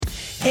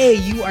Hey,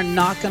 you are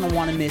not going to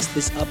want to miss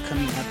this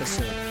upcoming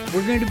episode.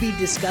 We're going to be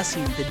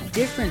discussing the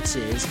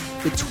differences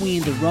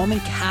between the Roman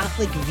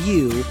Catholic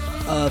view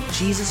of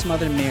Jesus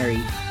Mother Mary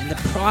and the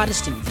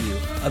Protestant view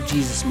of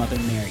Jesus Mother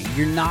Mary.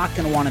 You're not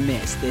going to want to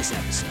miss this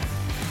episode.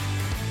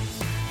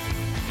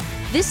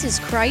 This is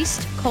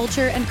Christ,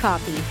 Culture, and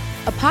Coffee,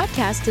 a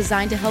podcast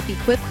designed to help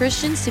equip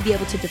Christians to be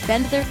able to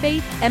defend their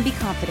faith and be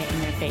confident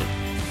in their faith.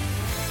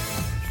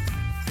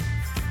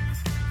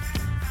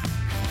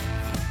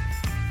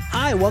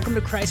 Hi, welcome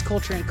to Christ,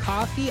 Culture, and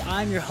Coffee.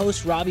 I'm your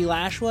host, Robbie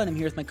Lashwa, and I'm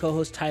here with my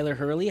co-host, Tyler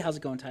Hurley. How's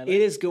it going, Tyler?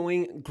 It is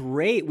going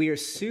great. We are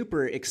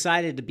super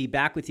excited to be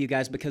back with you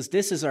guys because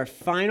this is our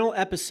final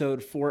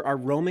episode for our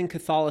Roman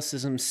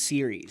Catholicism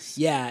series.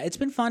 Yeah, it's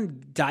been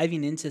fun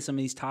diving into some of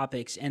these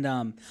topics, and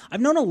I've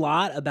known a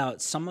lot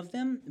about some of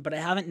them, but I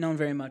haven't known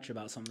very much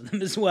about some of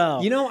them as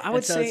well. You know, I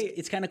would say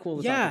it's kind of cool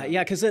to talk about.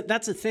 Yeah, because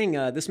that's the thing.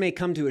 This may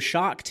come to a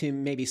shock to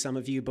maybe some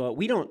of you, but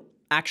we don't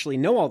actually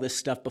know all this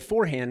stuff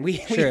beforehand. We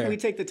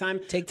take the time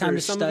to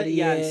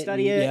study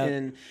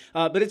it.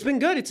 But it's been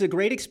good. It's a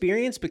great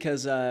experience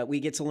because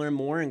we get to learn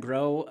more and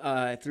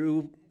grow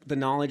through the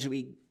knowledge that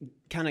we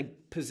kind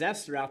of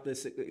possess throughout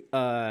this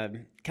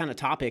kind of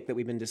topic that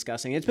we've been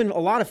discussing. It's been a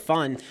lot of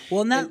fun.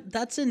 Well, and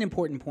that's an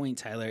important point,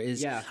 Tyler,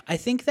 I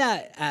think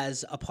that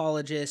as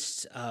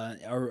apologists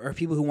or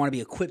people who want to be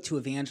equipped to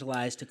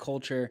evangelize to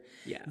culture,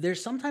 there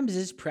sometimes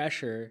is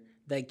pressure.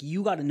 Like,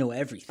 you got to know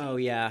everything. Oh,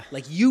 yeah.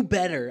 Like, you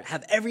better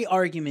have every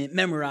argument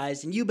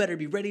memorized, and you better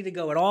be ready to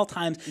go at all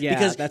times. Yeah,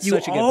 because that's you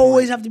such a good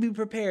always point. have to be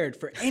prepared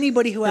for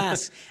anybody who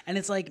asks. And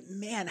it's like,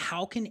 man,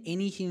 how can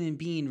any human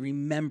being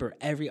remember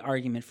every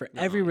argument for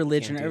every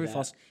religion or every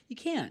false? You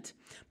can't.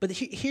 But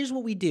here's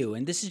what we do,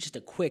 and this is just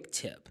a quick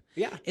tip.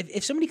 Yeah.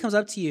 If somebody comes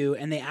up to you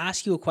and they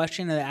ask you a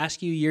question or they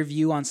ask you your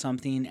view on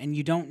something and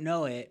you don't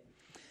know it,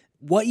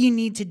 what you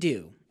need to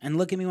do, and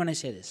look at me when I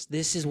say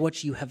this is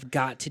what you have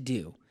got to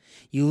do.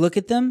 You look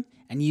at them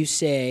and you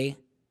say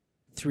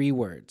 3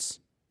 words.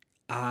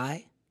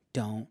 I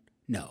don't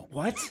know.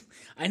 What?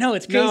 I know,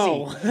 it's crazy.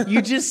 No.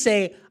 You just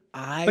say,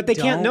 I But they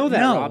don't can't know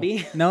that,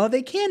 Robbie. No,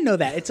 they can know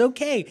that. It's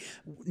okay.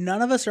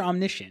 None of us are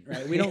omniscient,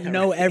 right? We don't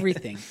know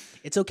everything.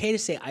 It's okay to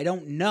say, I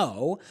don't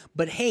know,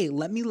 but hey,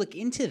 let me look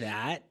into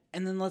that.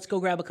 And then let's go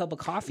grab a cup of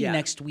coffee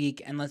next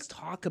week and let's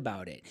talk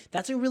about it.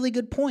 That's a really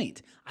good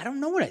point. I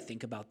don't know what I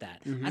think about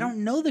that. I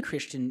don't know the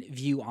Christian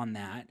view on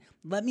that.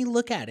 Let me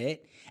look at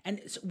it. And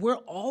so we're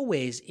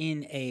always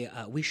in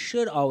we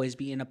should always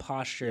be in a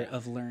posture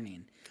of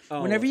learning.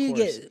 Oh, whenever you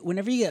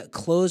get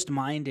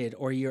closed-minded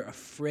or you're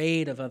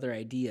afraid of other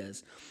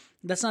ideas,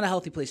 that's not a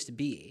healthy place to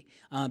be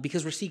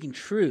because we're seeking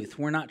truth.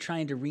 We're not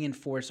trying to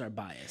reinforce our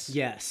bias.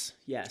 Yes.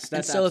 That's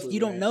and so if you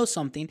don't right. know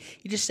something,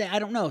 you just say, I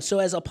don't know. So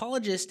as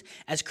apologists,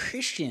 as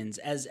Christians,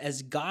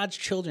 as God's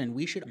children,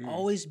 we should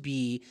always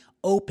be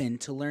open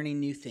to learning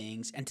new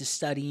things and to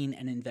studying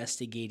and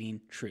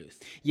investigating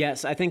truth.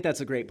 Yes, I think that's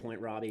a great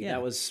point, Robbie. Yeah.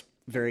 That was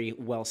very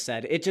well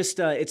said. It just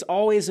it's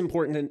always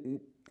important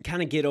to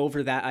kind of get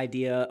over that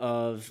idea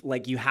of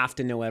like you have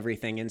to know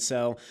everything. And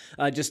so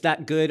just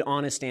that good,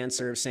 honest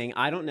answer of saying,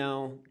 I don't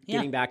know,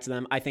 getting back to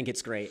them, I think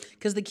it's great.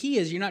 Because the key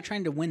is you're not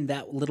trying to win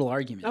that little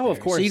argument. Oh, of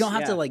course. So you don't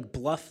have to like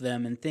bluff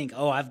them and think,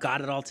 oh, I've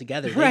got it all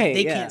together.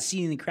 They can't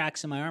see any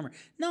cracks in my armor.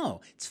 No,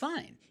 it's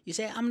fine. You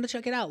say, I'm going to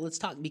check it out. Let's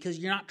talk. Because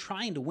you're not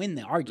trying to win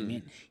the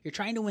argument. You're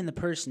trying to win the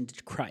person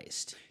to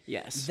Christ.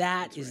 Yes.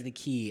 That is the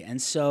key.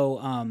 And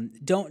so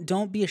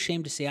don't be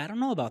ashamed to say, I don't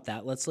know about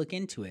that. Let's look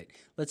into it.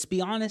 Let's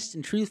be honest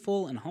and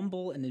truthful and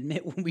humble and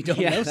admit when we don't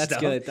know that's stuff.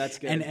 Good. That's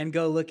good. And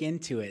go look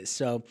into it.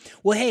 So,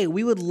 well, hey,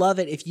 we would love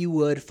it if you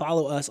would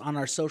follow us on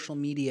our social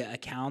media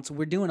accounts.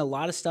 We're doing a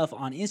lot of stuff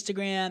on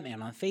Instagram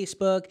and on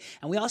Facebook.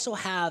 And we also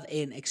have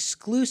an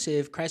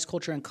exclusive Christ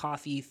Culture and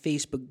Coffee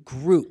Facebook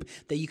group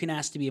that you can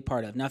ask to be a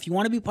part of. Now, if you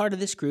want to be part of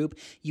this group,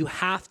 you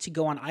have to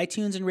go on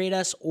iTunes and rate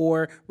us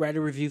or write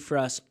a review for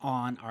us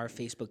on our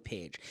Facebook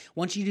page.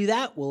 Once you do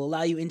that, we'll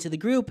allow you into the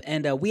group.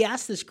 And we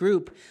asked this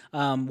group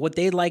what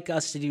they'd like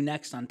us to do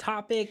next on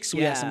topics.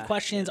 We have some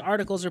questions.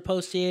 Articles are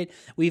posted.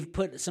 We've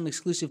put some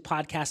exclusive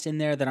podcasts in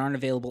there that aren't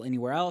available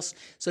anywhere else.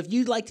 So if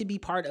you'd like to be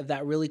part of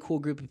that really cool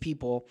group of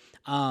people,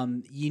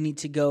 you need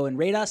to go and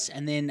rate us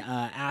and then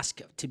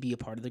ask to be a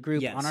part of the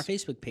group on our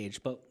Facebook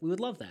page. But we would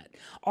love that.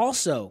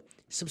 Also,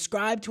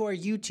 subscribe to our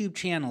YouTube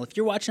channel. If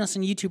you're watching us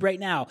on YouTube right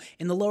now,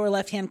 in the lower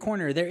left-hand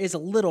corner, there is a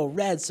little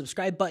red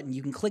subscribe button.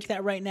 You can click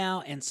that right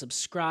now and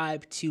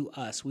subscribe to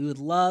us. We would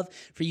love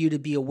for you to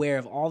be aware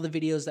of all the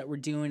videos that we're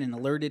doing and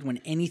alerted when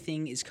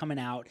anything is coming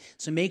out.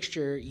 So make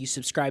sure you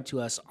subscribe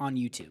to us on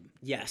YouTube.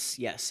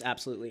 Yes,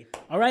 absolutely.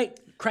 All right,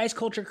 Christ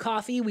Culture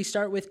Coffee. We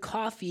start with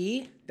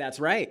coffee.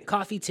 That's right.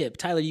 Coffee tip.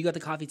 Tyler, you got the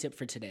coffee tip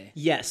for today.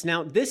 Yes.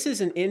 Now, this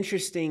is an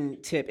interesting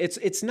tip.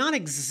 It's not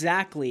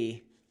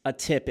exactly a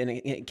tip in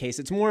a case.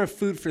 It's more of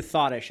food for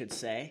thought, I should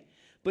say.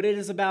 But it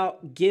is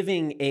about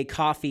giving a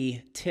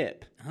coffee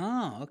tip.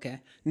 Oh, okay.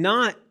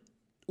 Not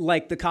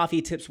like the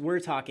coffee tips we're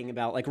talking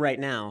about, like right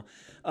now.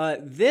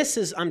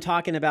 I'm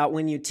talking about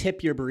when you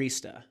tip your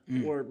barista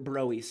or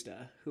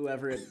broista,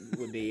 whoever it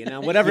would be,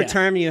 whatever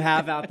term you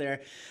have out there,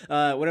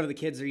 whatever the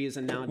kids are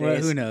using nowadays. Well,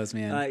 who knows,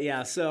 man?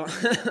 Yeah. So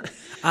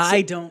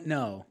I don't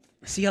know.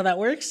 See how that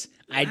works?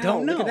 I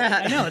don't know. Look at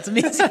that. I know, it's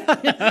amazing.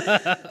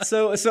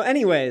 So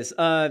anyways,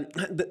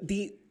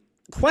 the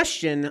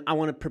question I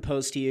want to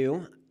propose to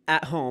you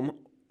at home,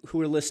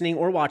 who are listening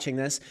or watching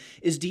this,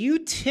 is: do you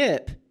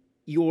tip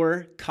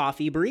your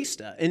coffee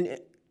barista? And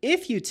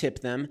if you tip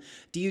them,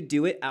 do you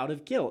do it out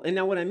of guilt? And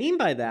now what I mean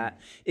by that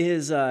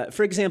is,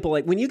 for example,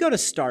 like when you go to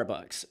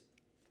Starbucks,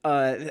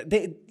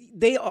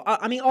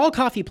 all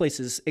coffee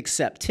places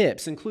accept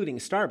tips, including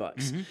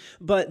Starbucks,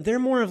 but they're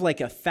more of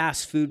like a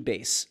fast food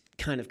base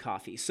kind of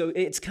coffee. So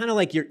it's kind of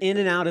like you're in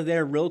and out of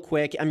there real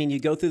quick. I mean, you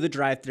go through the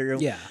drive-thru.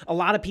 Yeah. A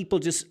lot of people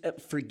just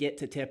forget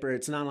to tip, or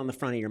it's not on the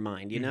front of your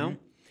mind, you know?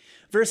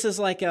 Versus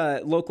like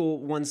local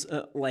ones,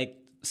 like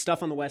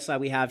stuff on the west side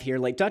we have here,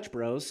 like Dutch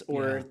Bros,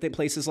 or the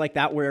places like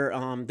that where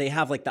they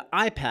have like the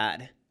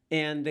iPad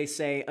and they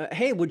say,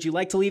 hey, would you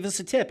like to leave us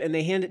a tip? And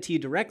they hand it to you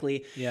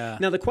directly. Yeah.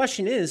 Now the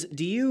question is,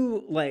 do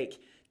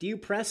you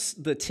press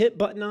the tip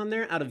button on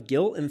there out of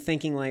guilt and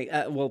thinking like,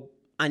 well,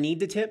 I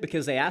need the tip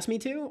because they asked me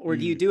to, or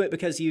do you do it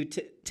because you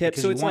tip?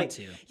 Because so you it's want like,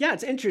 to. Yeah,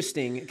 it's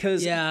interesting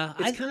because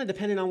it's kind of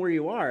dependent on where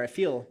you are, I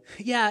feel.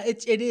 Yeah,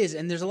 it is.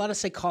 And there's a lot of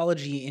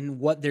psychology in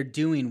what they're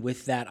doing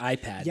with that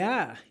iPad.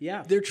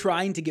 Yeah. They're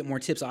trying to get more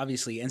tips,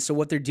 obviously. And so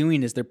what they're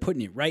doing is they're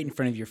putting it right in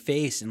front of your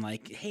face and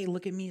like, hey,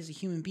 look at me as a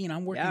human being.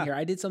 I'm working here.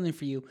 I did something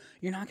for you.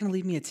 You're not going to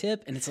leave me a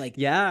tip? And it's like,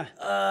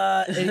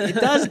 it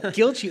does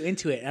guilt you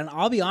into it. And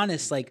I'll be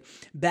honest, like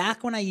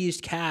back when I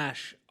used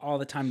cash all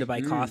the time to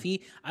buy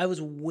coffee, I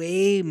was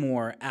way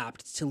more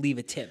apt to leave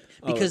a tip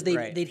because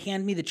they'd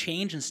hand me the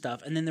change and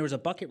stuff, and then there was a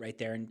bucket right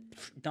there and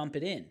dump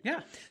it in.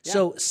 Yeah.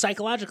 So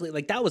psychologically,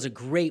 like that was a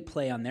great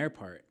play on their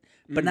part.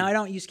 But now I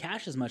don't use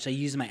cash as much. I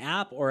use my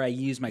app or I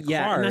use my card.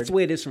 Yeah, and that's the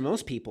way it is for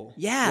most people.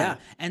 Yeah.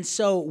 And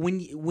so when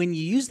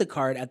you use the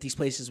card at these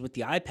places with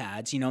the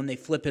iPads, and they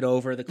flip it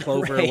over, the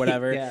Clover or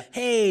whatever,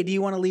 hey, do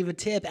you want to leave a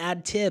tip?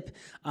 Add tip.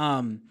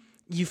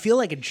 You feel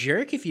like a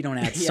jerk if you don't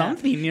add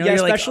something.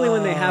 Especially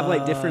when they have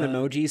like different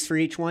emojis for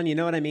each one. You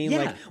know what I mean? Yeah.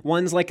 Like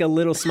one's like a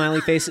little smiley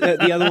face,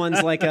 the other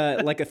one's like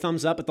a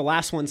thumbs up, but the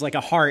last one's like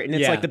a heart, and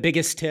it's like the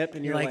biggest tip.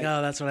 And you're like,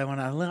 oh, that's what I want.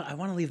 I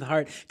want to leave the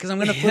heart because I'm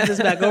going to flip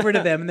this back over to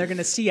them, and they're going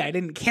to see I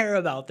didn't care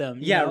about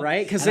them.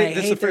 Right? Because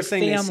that's the first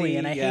thing family, they see,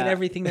 and I hate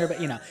everything there.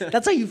 But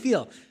that's how you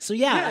feel. So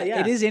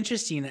it is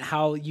interesting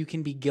how you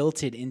can be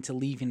guilted into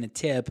leaving a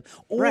tip,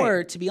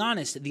 or to be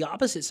honest, the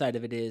opposite side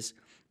of it is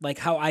like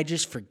how I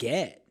just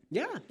forget.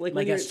 Yeah,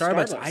 like at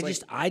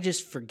Starbucks, I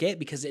just forget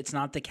because it's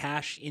not the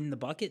cash in the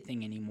bucket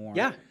thing anymore.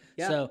 Yeah.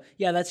 So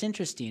that's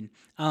interesting.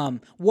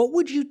 What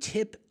would you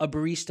tip a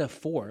barista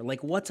for?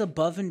 Like, what's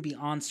above and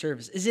beyond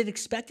service? Is it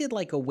expected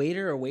like a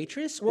waiter or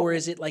waitress, or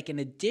is it like an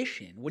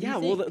addition? What do you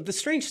think? Well, the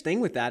strange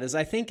thing with that is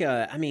I think,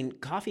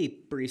 coffee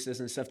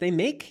baristas and stuff, they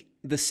make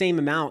the same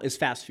amount as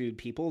fast food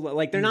people.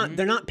 Like they're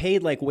not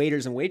paid like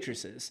waiters and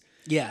waitresses.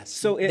 Yes.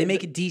 So they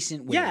make a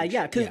decent wage.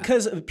 Yeah.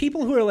 Because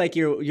people who are like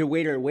your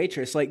waiter or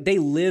waitress, like they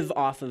live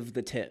off of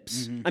the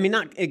tips. I mean,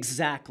 not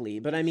exactly,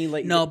 but I mean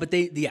like but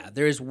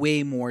there is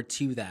way more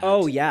to that.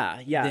 Oh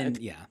yeah.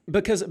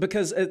 Because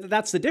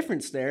that's the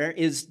difference. There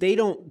is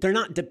they're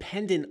not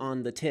dependent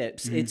on the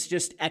tips. It's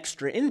just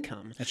extra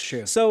income. That's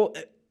true. So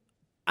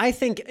I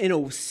think in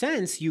a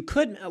sense you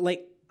could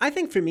like. I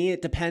think for me,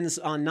 it depends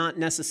on not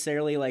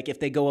necessarily like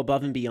if they go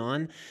above and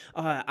beyond.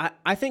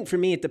 I think for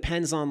me, it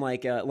depends on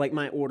like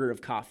my order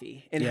of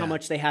coffee and how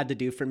much they had to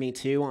do for me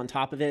too on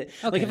top of it.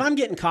 Okay. Like if I'm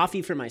getting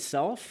coffee for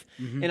myself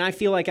and I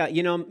feel like,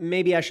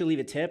 maybe I should leave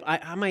a tip,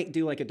 I might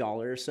do like $1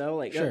 or so,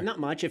 like not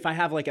much. If I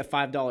have like a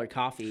 $5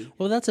 coffee.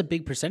 Well, that's a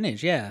big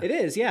percentage. Yeah, it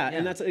is. Yeah.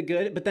 And that's a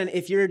good, but then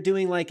if you're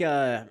doing like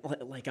a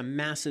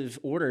massive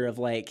order of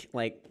like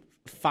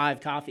 5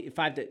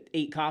 to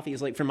 8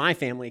 coffees, like for my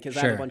family, because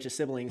I have a bunch of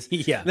siblings.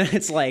 Yeah, then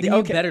it's like then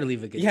you better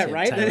leave a good tip,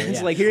 right. Tyler. Then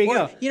it's like, here you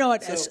go. You know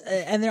what?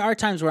 And there are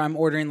times where I'm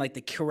ordering like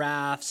the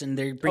carafes, and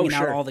they're bringing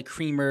out all the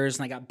creamers,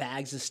 and I got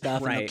bags of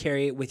stuff, and they'll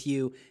carry it with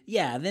you.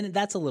 Yeah, then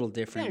that's a little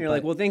different. Yeah, you're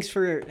like, well, thanks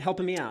for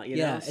helping me out. You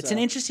know? It's an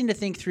interesting to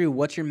think through.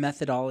 What's your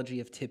methodology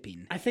of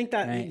tipping? I think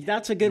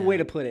that's a good way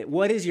to put it.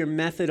 What is your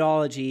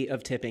methodology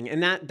of tipping?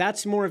 And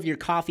that's more of your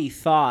coffee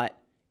thought.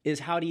 Is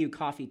how do you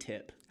coffee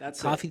tip?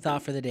 That's coffee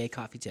thought for the day,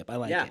 coffee tip. I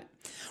like it.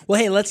 Well,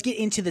 hey, let's get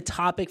into the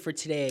topic for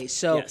today.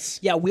 So,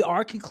 we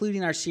are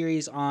concluding our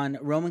series on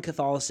Roman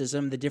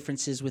Catholicism, the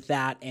differences with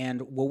that,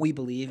 and what we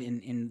believe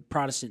in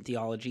Protestant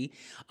theology.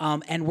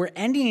 And we're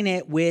ending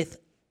it with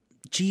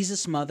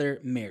Jesus' mother,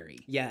 Mary.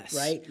 Yes.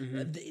 Right?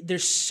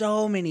 There's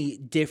so many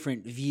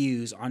different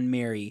views on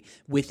Mary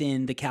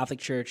within the Catholic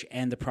Church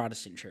and the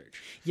Protestant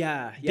Church.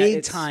 Yeah.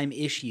 Big time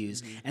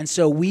issues. And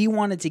so we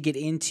wanted to get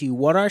into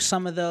what are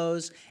some of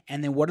those,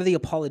 and then what are the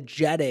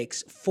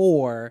apologetics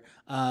for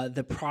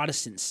the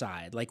Protestant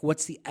side? Like,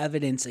 what's the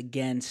evidence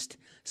against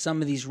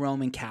some of these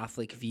Roman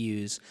Catholic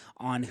views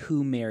on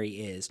who Mary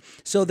is?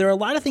 So there are a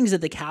lot of things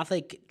that the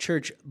Catholic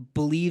Church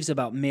believes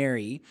about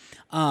Mary.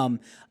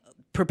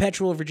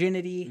 Perpetual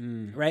virginity,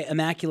 right?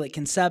 Immaculate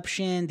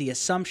conception, the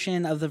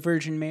Assumption of the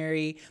Virgin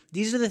Mary.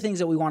 These are the things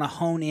that we want to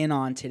hone in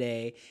on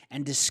today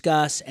and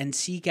discuss and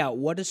seek out.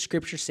 What does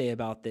Scripture say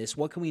about this?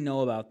 What can we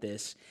know about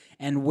this?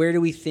 And where do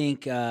we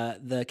think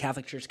the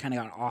Catholic Church kind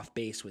of got off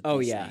base with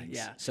these things?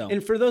 Yeah. So,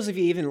 and for those of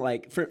you, even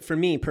like for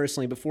me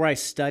personally, before I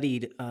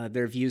studied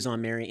their views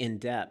on Mary in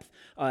depth,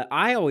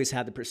 I always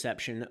had the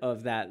perception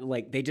of that,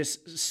 like they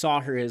just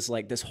saw her as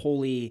like this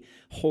holy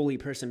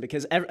person,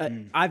 because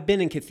I've been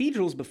in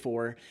cathedrals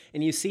before,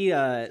 and you see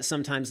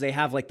sometimes they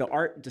have like the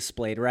art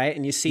displayed, right?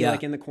 And you see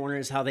like in the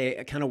corners how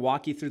they kind of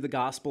walk you through the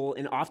gospel,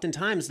 and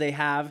oftentimes they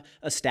have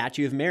a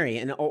statue of Mary,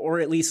 and or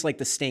at least like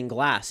the stained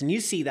glass, and you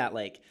see that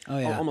like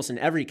almost in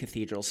every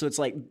cathedral. So it's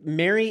like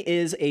Mary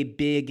is a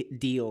big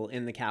deal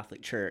in the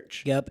Catholic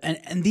Church. Yep,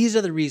 and these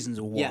are the reasons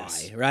why,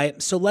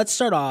 right? So let's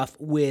start off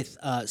with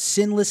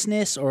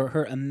sinlessness, or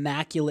her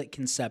immaculate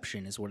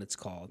conception is what it's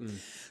called.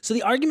 So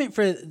the argument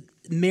for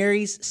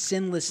Mary's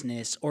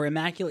sinlessness or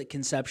immaculate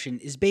conception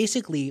is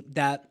basically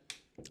that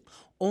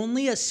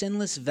only a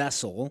sinless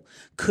vessel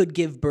could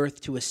give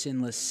birth to a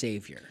sinless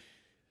Savior.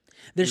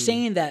 They're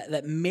saying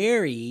that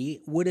Mary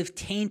would have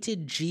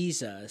tainted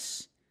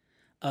Jesus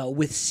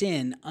with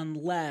sin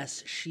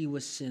unless she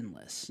was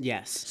sinless.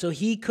 Yes. So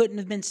he couldn't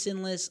have been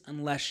sinless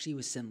unless she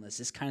was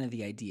sinless is kind of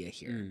the idea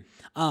here.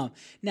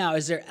 Now,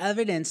 is there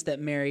evidence that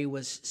Mary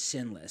was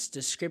sinless?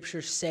 Does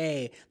Scripture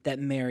say that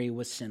Mary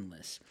was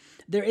sinless?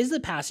 There is the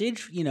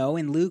passage,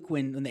 in Luke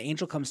when the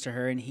angel comes to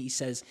her and he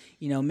says,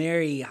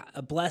 Mary,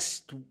 a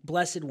blessed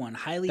one,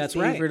 highly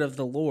favored of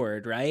the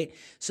Lord, right?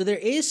 So there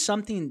is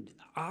something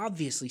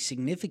obviously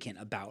significant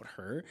about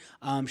her.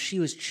 She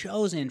was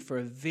chosen for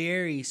a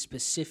very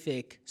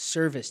specific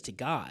service to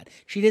God.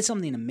 She did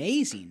something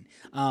amazing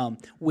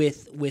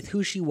with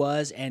who she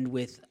was and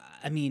with,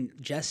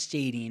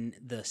 gestating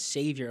the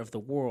Savior of the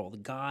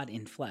world, God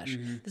in flesh.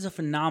 This is a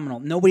phenomenal.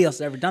 Nobody else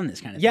has ever done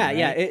this kind of thing.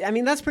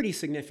 Yeah. That's pretty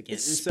significant.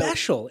 It's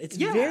special. It's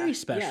very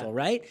special,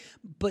 right?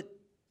 But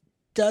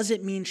does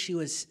it mean she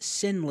was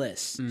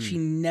sinless? She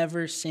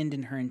never sinned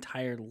in her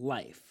entire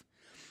life.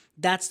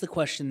 That's the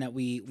question that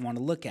we want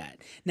to look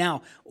at.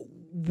 Now,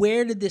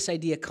 where did this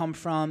idea come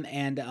from,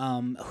 and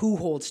who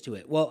holds to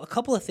it? Well, a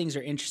couple of things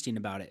are interesting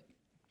about it.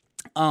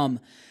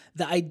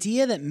 The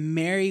idea that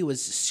Mary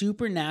was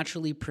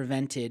supernaturally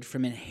prevented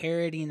from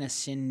inheriting a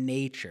sin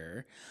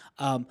nature,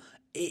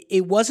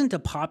 it wasn't a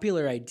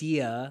popular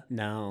idea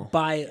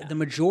by the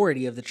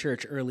majority of the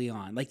church early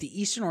on. Like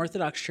the Eastern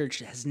Orthodox Church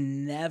has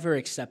never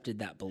accepted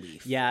that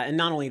belief. Yeah, and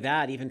not only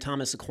that, even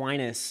Thomas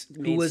Aquinas,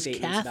 who was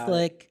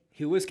Catholic.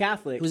 Who was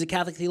Catholic. Who was a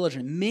Catholic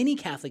theologian. Many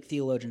Catholic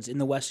theologians in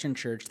the Western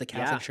Church, the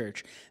Catholic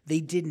Church, they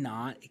did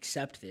not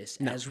accept this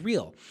as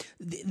real.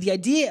 The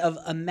idea of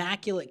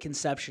immaculate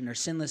conception or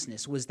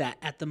sinlessness was that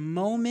at the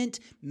moment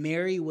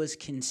Mary was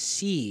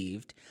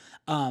conceived,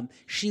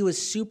 she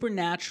was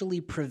supernaturally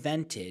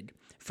prevented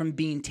from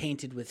being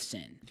tainted with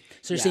sin.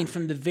 So they're saying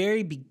from the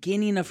very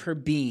beginning of her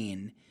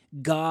being,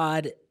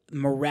 God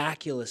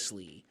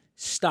miraculously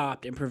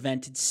stopped and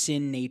prevented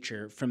sin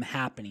nature from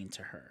happening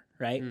to her.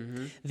 Right?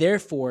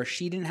 Therefore,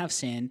 she didn't have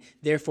sin.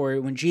 Therefore,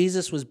 when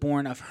Jesus was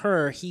born of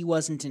her, he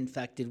wasn't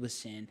infected with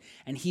sin,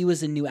 and he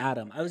was the new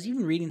Adam. I was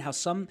even reading how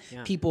some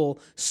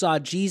people saw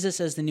Jesus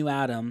as the new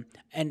Adam,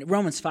 and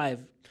Romans 5,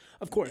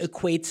 of course,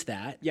 equates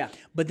that. Yeah.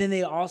 But then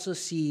they also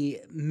see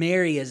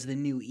Mary as the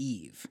new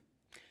Eve.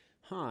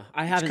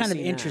 I haven't. It's kind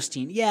of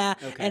interesting. That. Yeah.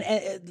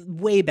 Okay. And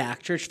way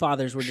back, church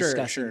fathers were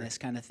discussing this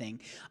kind of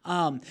thing.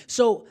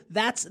 So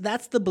that's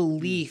the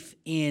belief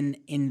in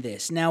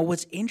this. Now,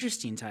 what's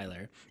interesting,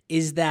 Tyler,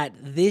 is that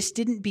this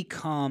didn't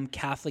become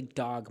Catholic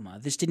dogma.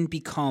 This didn't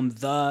become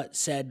the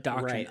said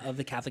doctrine of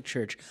the Catholic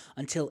Church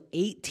until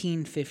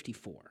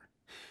 1854.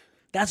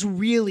 That's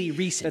really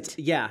recent.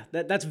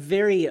 That's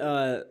very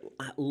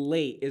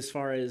late as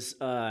far as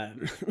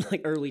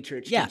like early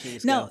church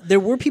teachings go. There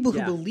were people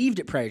who believed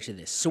it prior to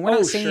this. So we're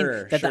not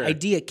saying that the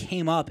idea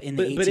came up in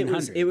the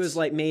 1800s. But it was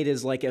like made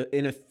as like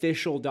an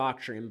official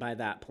doctrine by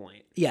that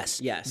point.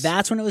 Yes.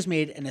 That's when it was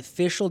made an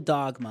official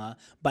dogma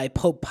by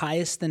Pope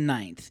Pius IX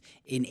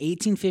in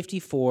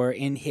 1854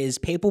 in his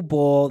papal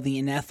bull, the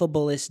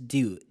Ineffabilis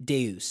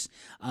Deus,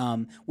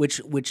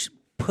 which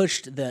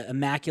pushed the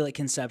Immaculate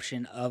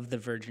Conception of the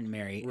Virgin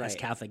Mary as Right.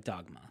 Catholic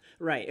dogma.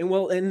 Right.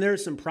 And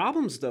there's some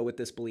problems though with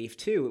this belief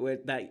too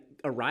that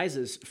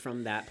arises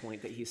from that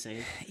point that he's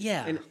saying.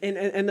 Yeah.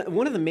 And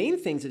one of the main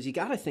things is you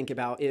got to think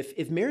about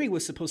if Mary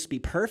was supposed to be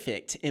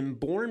perfect and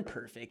born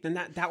perfect, then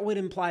that would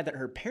imply that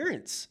her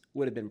parents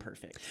would have been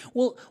perfect.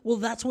 Well,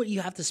 that's what you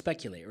have to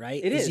speculate,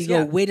 right? It is, You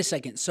yeah. go, wait a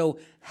second. So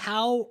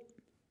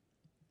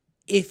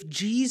if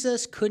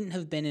Jesus couldn't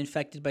have been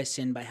infected by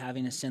sin by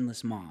having a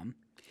sinless mom,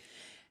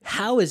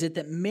 how is it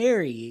that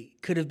Mary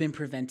could have been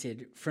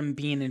prevented from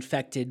being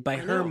infected by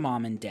her know.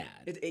 mom and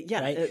dad?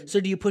 Yeah. So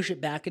do you push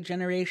it back a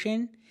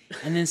generation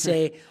and then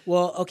say,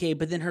 well, okay,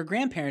 but then her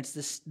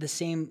grandparents, the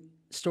same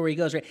story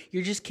goes, right?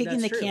 You're just kicking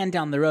That's the true. can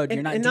down the road.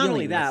 You're not And dealing not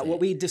only that, with what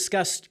it. we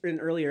discussed in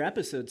earlier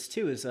episodes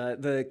too is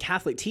the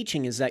Catholic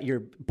teaching is that you're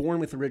born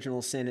with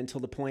original sin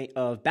until the point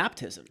of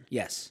baptism.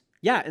 Yes.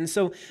 Yeah, and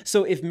so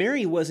if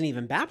Mary wasn't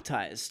even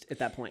baptized at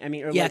that point, I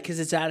mean, or Yeah, like, because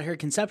it's at her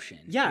conception.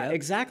 yeah, Yep.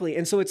 exactly.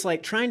 And so it's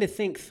like trying to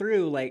think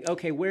through, like,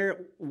 okay, where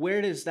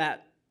does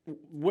that?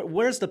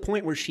 Where's the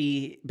point where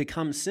she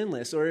becomes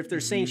sinless? Or if they're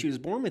saying she was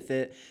born with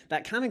it,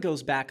 that kind of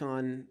goes back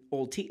on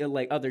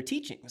like other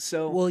teachings.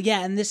 So Well,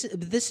 yeah, and this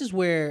is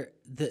where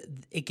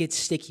it gets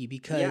sticky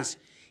because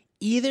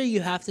either you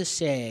have to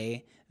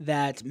say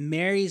that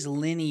Mary's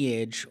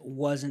lineage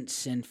wasn't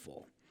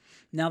sinful.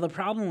 Now, the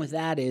problem with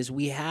that is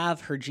we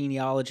have her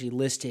genealogy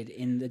listed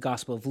in the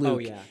Gospel of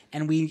Luke, yeah.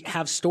 and we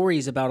have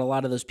stories about a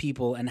lot of those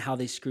people and how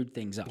they screwed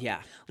things up. Yeah,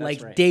 that's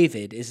like right.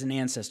 David is an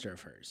ancestor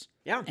of hers.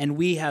 Yeah. And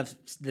we have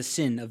the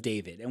sin of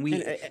David, and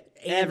the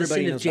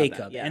everybody sin knows of about that,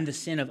 Jacob, yeah. and the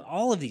sin of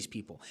all of these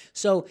people.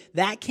 So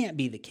that can't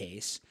be the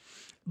case.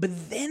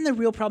 But then the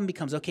real problem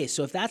becomes, okay,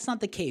 so if that's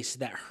not the case,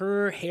 that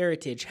her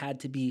heritage had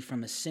to be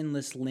from a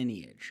sinless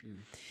lineage,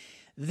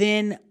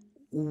 then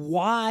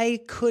why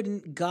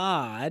couldn't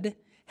God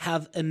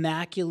have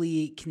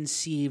immaculately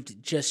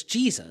conceived just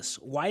Jesus?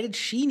 Why did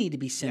she need to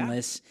be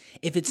sinless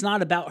if it's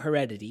not about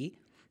heredity?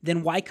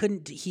 Then why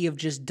couldn't he have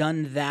just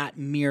done that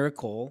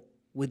miracle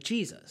with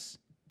Jesus?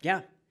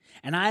 yeah.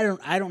 And I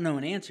don't know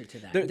an answer to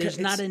that. There's it's-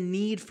 not a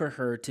need for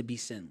her to be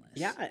sinless.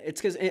 Yeah, it's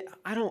because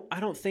I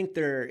don't think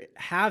there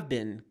have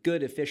been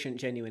good, efficient,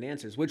 genuine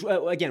answers. Which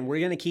again, we're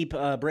going to keep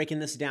breaking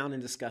this down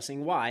and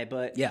discussing why.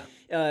 But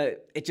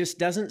it just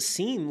doesn't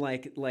seem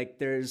like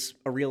there's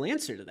a real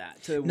answer to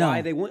that. To No.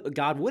 why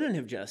God wouldn't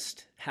have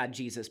just had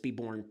Jesus be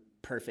born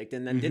perfect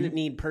and then didn't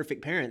need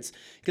perfect parents.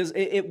 Because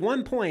at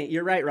one point,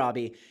 you're right,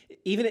 Robbie.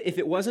 Even if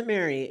it wasn't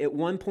Mary, at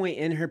one point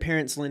in her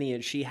parents'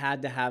 lineage, she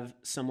had to have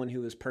someone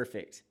who was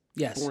perfect.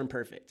 Yes. Born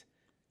perfect.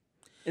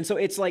 And so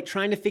it's like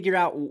trying to figure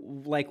out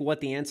like what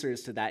the answer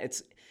is to that.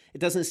 It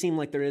doesn't seem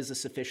like there is a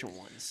sufficient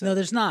one. So. No,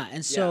 there's not.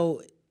 And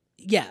so,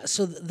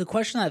 so the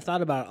question I've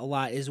thought about a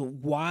lot is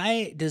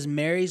why does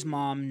Mary's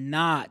mom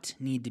not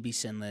need to be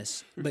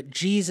sinless, but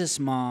Jesus'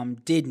 mom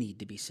did need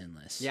to be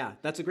sinless? Yeah,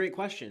 that's a great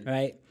question.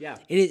 Right? Yeah.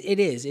 It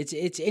is.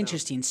 It's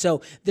interesting.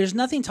 So there's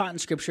nothing taught in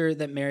Scripture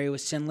that Mary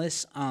was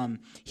sinless.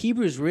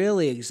 Hebrews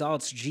really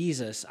exalts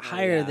Jesus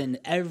higher than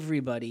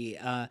everybody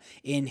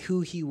in who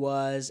he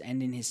was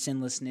and in his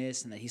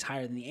sinlessness, and that he's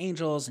higher than the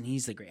angels, and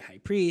he's the great high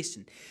priest.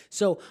 And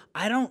so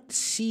I don't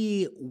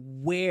see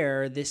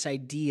where this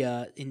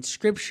idea in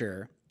Scripture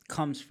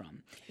comes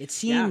from. It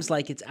seems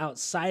like it's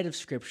outside of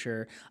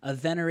Scripture, a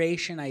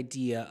veneration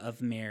idea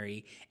of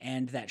Mary,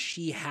 and that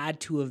she had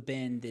to have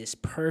been this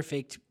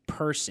perfect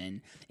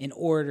person in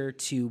order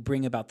to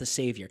bring about the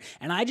Savior.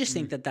 And I just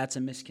think that that's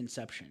a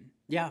misconception.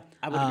 Yeah,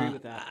 I would agree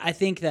with that. I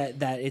think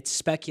that it's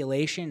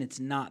speculation. It's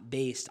not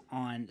based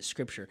on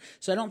Scripture.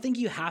 So I don't think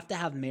you have to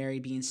have Mary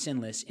being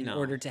sinless in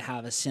order to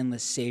have a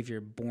sinless Savior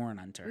born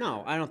unto her.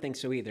 No, I don't think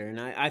so either. And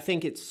I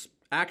think it's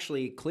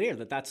actually clear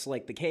that that's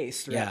like the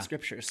case throughout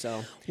Scripture.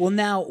 So Well,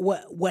 now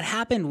what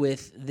happened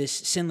with this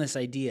sinless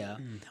idea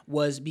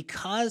was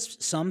because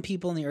some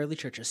people in the early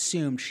church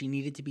assumed she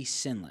needed to be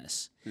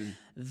sinless.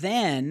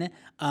 Then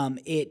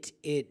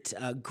it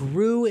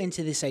grew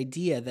into this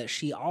idea that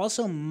she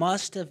also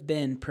must have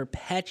been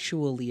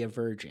perpetually a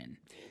virgin.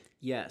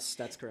 yes,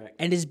 that's correct.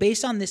 And is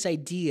based on this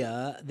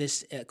idea,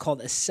 this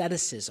called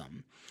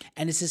asceticism,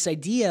 and it's this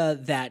idea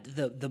that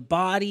the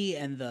body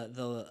and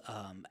the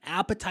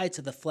appetites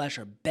of the flesh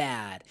are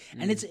bad,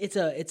 and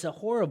it's a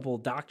horrible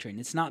doctrine.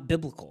 It's not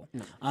biblical.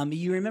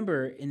 You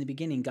remember in the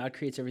beginning, God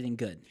creates everything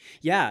good.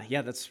 Yeah,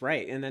 that's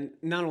right. And then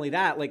not only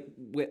that,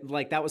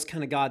 like that was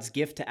kind of God's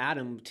gift to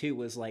Adam too,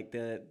 was like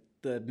the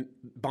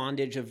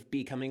bondage of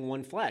becoming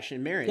one flesh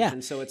in marriage. Yeah,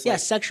 And so it's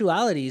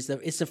sexuality is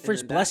the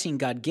first blessing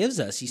God gives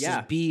us. He Yeah.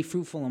 says, "Be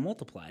fruitful and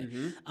multiply."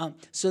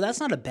 So that's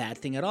not a bad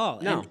thing at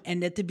all. No.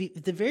 And at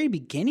the very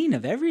beginning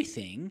of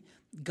everything,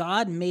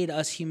 God made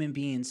us human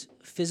beings,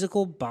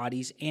 physical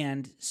bodies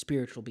and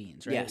spiritual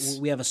beings, right? Yes.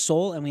 We have a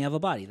soul and we have a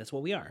body. That's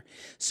what we are.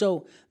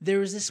 So there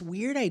was this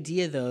weird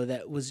idea, though,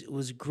 that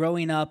was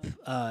growing up.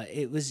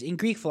 It was in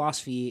Greek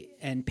philosophy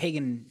and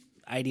pagan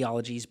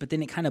ideologies, but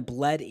then it kind of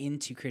bled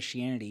into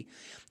Christianity.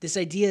 This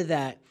idea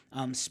that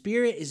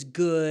spirit is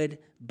good,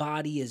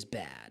 body is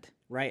bad.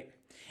 right.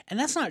 And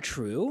that's not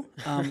true.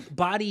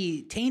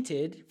 Body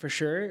tainted, for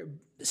sure.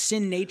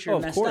 sin nature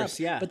messed course, up.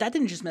 yeah. But that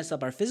didn't just mess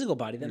up our physical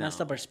body, that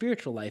messed up our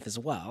spiritual life as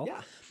well.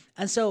 Yeah.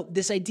 And so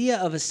this idea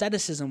of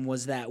asceticism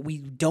was that we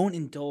don't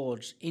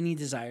indulge any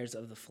desires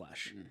of the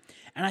flesh.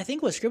 And I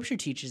think what Scripture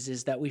teaches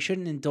is that we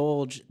shouldn't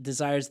indulge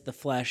desires of the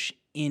flesh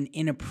in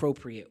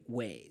inappropriate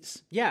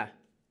ways. Yeah.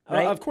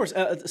 Right? Of course,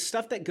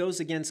 stuff that goes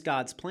against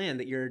God's plan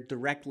that you're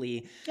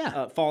directly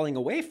falling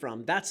away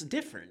from, that's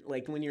different.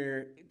 Like when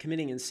you're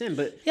committing in sin,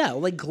 but yeah,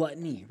 like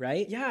gluttony,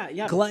 right?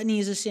 Yeah. Gluttony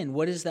is a sin.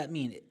 What does that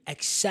mean?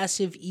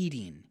 Excessive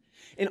eating.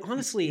 And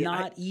honestly,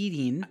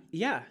 eating.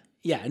 Yeah.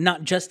 Yeah,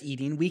 not just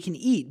eating. We can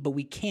eat, but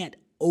we can't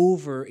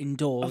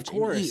overindulge Of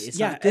course. and eat. It's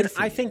yeah, not good and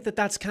for I you. think that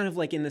that's kind of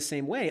like in the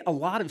same way. A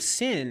lot of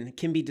sin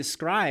can be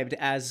described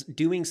as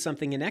doing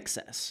something in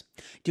excess.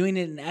 Doing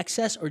it in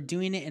excess or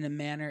doing it in a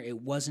manner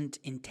it wasn't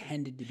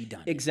intended to be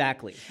done.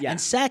 Exactly. Yeah.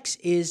 And sex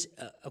is,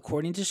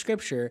 according to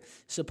Scripture,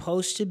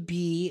 supposed to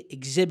be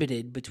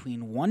exhibited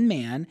between one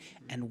man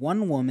and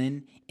one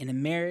woman in a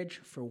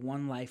marriage for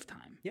one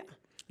lifetime. Yeah.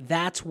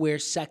 That's where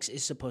sex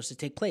is supposed to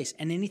take place.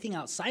 And anything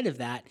outside of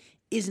that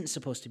isn't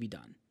supposed to be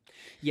done.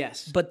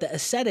 Yes. But the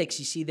ascetics,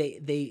 you see,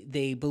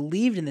 they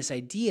believed in this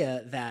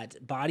idea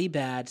that body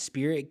bad,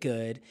 spirit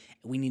good.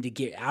 We need to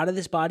get out of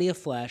this body of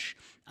flesh.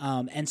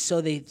 And so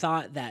they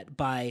thought that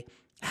by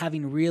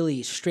having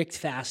really strict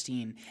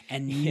fasting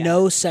and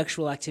no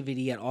sexual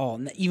activity at all,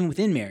 even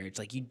within marriage,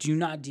 like you do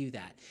not do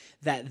that,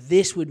 that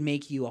this would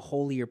make you a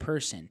holier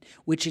person,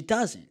 which it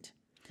doesn't.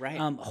 Right.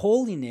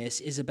 Holiness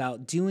is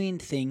about doing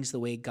things the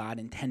way God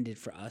intended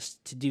for us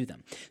to do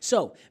them.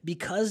 So,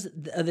 because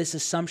of this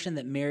assumption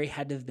that Mary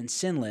had to have been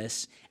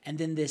sinless, and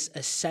then this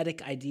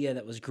ascetic idea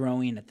that was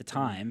growing at the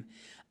time,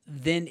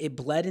 then it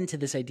bled into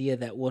this idea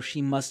that, well,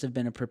 she must have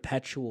been a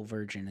perpetual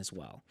virgin as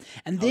well.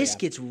 And this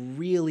gets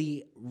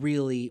really,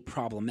 really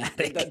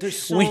problematic. There's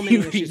so when many you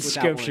issues read with that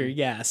Scripture. one.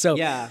 Yeah. So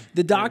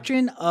the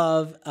doctrine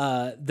of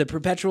the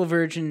perpetual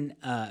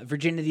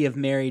virginity of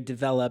Mary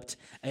developed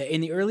in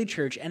the early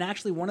church, and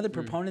actually one of the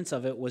proponents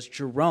of it was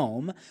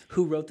Jerome,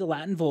 who wrote the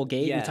Latin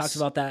Vulgate. Yes. We talked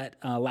about that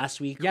last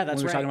week Yeah, when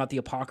that's we were right. talking about the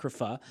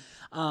Apocrypha.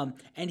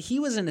 And he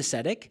was an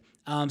ascetic.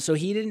 So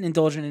he didn't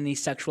indulge in any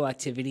sexual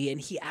activity, and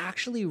he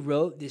actually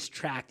wrote this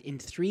tract in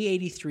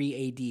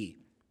 383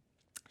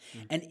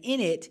 AD. And in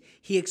it,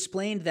 he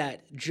explained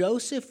that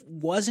Joseph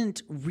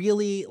wasn't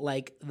really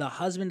like the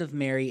husband of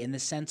Mary in the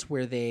sense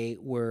where they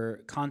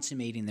were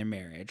consummating their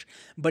marriage,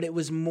 but it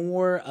was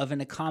more of an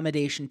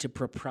accommodation to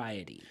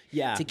propriety,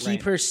 to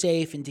keep her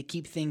safe and to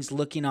keep things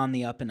looking on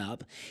the up and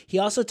up. He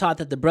also taught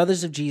that the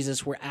brothers of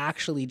Jesus were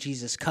actually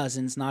Jesus'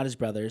 cousins, not his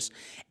brothers,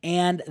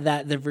 and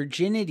that the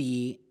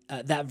virginity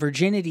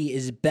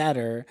is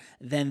better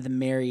than the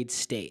married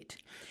state.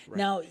 Right.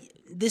 Now,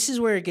 this is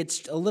where it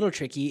gets a little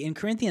tricky. In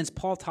Corinthians,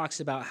 Paul talks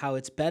about how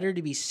it's better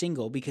to be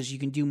single because you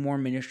can do more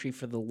ministry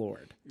for the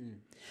Lord.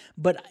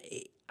 But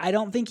I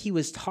don't think he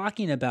was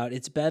talking about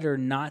it's better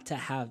not to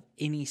have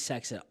any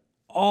sex at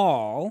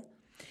all.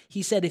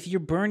 He said if you're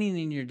burning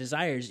in your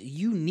desires,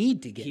 you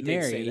need to get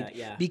married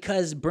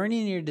because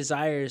burning in your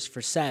desires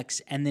for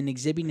sex and then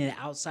exhibiting it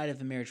outside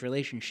of a marriage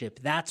relationship,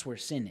 that's where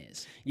sin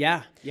is.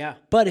 Yeah.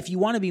 But if you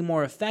want to be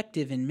more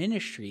effective in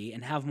ministry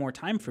and have more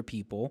time for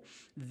people,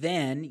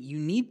 then you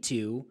need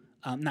to,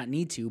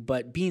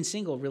 but being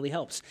single really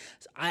helps.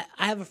 So I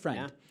have a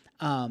friend.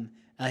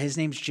 His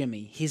name's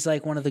Jimmy. He's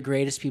like one of the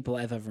greatest people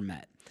I've ever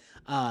met.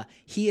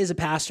 He is a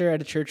pastor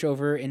at a church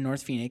over in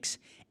North Phoenix,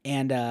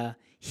 and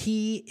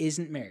he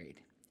isn't married.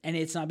 And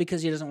it's not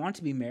because he doesn't want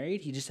to be married.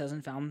 He just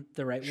hasn't found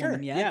the right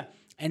woman yet. Yeah.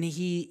 And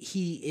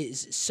he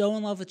is so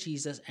in love with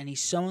Jesus, and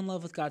he's so in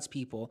love with God's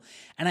people.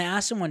 And I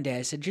asked him one day,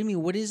 I said, Jimmy,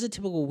 what does a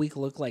typical week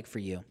look like for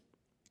you?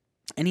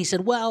 And he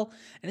said, well,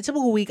 in a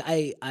typical week,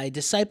 I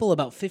disciple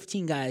about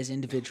 15 guys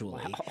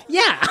individually. Wow.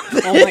 Yeah.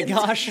 Oh, my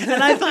gosh.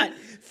 And I thought,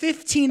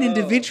 15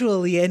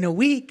 individually in a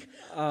week?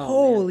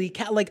 Holy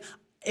cow. Like,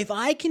 if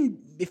I can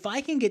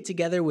get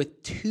together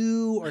with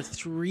 2 or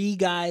 3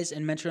 guys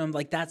and mentor them,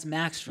 like that's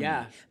max for me.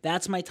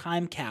 That's my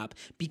time cap.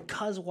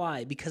 Because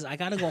why? Because I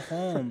gotta go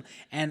home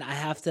and I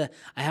have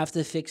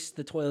to fix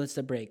the toilets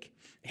that break,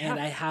 and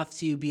I have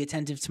to be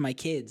attentive to my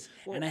kids,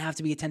 and I have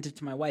to be attentive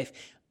to my wife.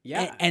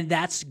 Yeah, and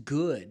that's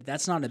good.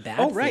 That's not a bad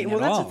thing. Oh, right. Well,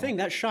 that's all. the thing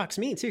that shocks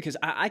me too, because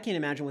I can't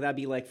imagine what that'd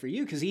be like for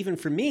you. Because even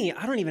for me,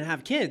 I don't even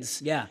have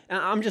kids. Yeah,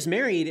 I'm just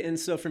married, and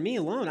so for me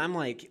alone, I'm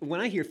like, when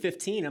I hear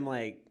 15, I'm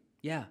like.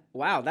 Yeah.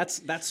 Wow, that's.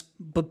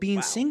 But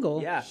being single,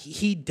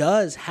 he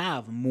does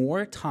have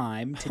more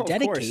time to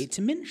dedicate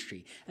to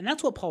ministry, and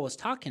that's what Paul was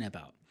talking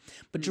about.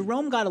 But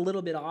Jerome got a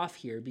little bit off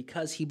here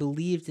because he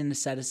believed in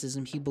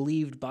asceticism. He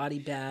believed body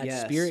bad,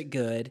 spirit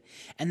good,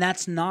 and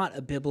that's not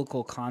a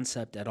biblical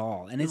concept at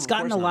all. And it's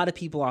gotten a lot of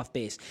people off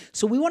base.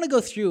 So we want to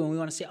go through and we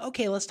want to say,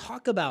 okay, let's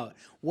talk about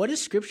what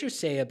does Scripture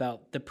say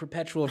about the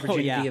perpetual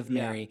virginity of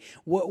Mary?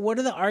 What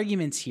are the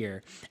arguments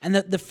here? And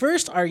the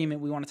first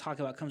argument we want to talk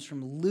about comes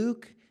from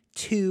Luke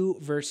 2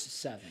 verse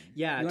 7.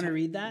 Yeah. You want to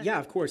read that? Yeah,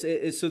 of course.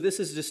 So this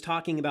is just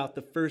talking about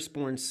the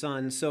firstborn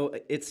son. So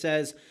it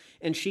says,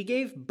 and she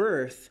gave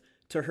birth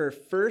to her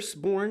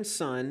firstborn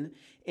son,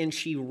 and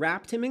she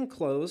wrapped him in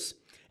clothes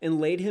and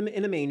laid him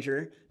in a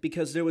manger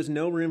because there was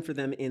no room for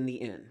them in the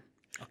inn.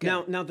 Okay.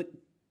 Now the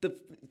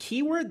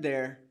key word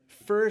there,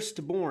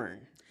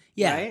 firstborn.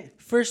 Yeah, right?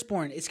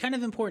 Firstborn. It's kind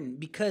of important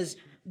because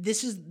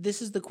this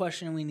is the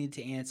question we need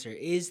to answer.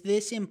 Is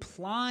this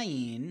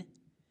implying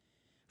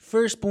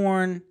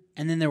firstborn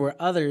and then there were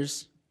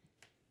others?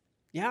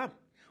 Yeah.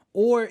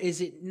 Or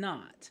is it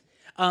not?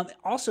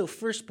 Also,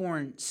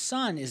 firstborn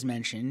son is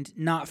mentioned,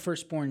 not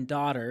firstborn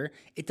daughter.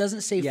 It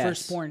doesn't say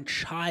firstborn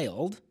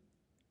child.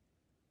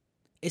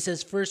 It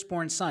says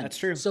firstborn son. That's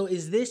true. So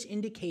is this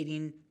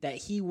indicating that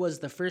he was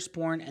the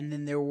firstborn and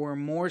then there were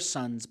more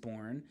sons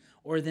born,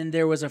 or then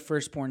there was a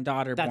firstborn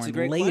daughter That's born a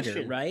great later,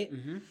 question. Right?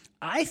 Mm-hmm.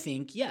 I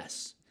think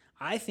yes.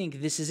 I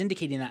think this is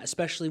indicating that,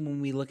 especially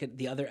when we look at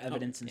the other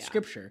evidence in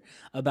Scripture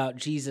about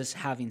Jesus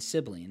having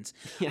siblings.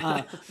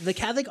 Yeah. The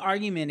Catholic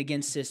argument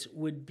against this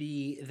would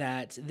be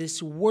that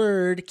this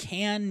word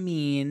can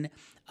mean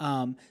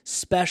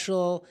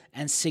special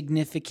and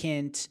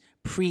significant,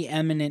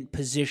 preeminent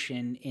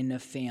position in a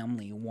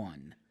family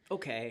one.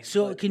 Okay.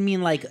 So it could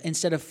mean, like,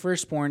 instead of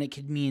firstborn, it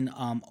could mean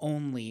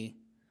only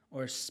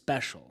or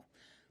special.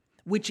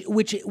 Which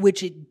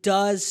it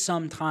does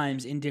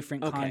sometimes in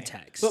different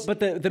contexts. But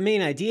the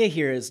main idea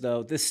here is,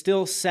 though, this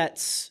still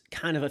sets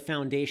kind of a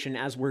foundation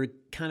as we're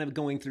kind of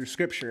going through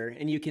Scripture,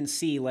 and you can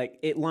see, like,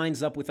 it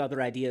lines up with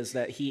other ideas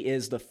that he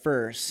is the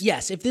first.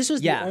 Yes, if this was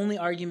the only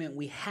argument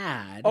we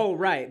had, oh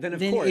right, then of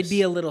course it'd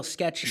be a little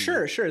sketchy.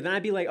 Sure. Then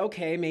I'd be like,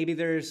 okay, maybe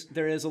there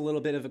is a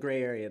little bit of a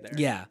gray area there.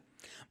 Yeah.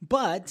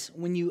 But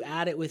when you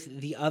add it with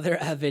the other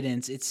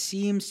evidence, it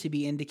seems to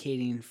be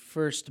indicating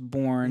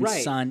firstborn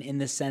son in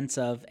the sense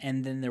of,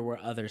 and then there were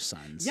other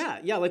sons.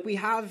 Yeah, like we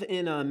have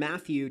in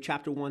Matthew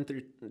chapter 1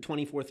 through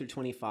 24 through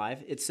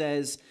 25. It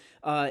says,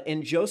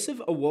 and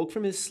Joseph awoke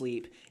from his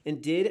sleep and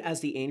did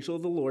as the angel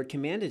of the Lord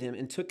commanded him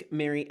and took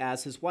Mary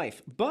as his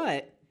wife.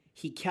 But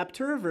he kept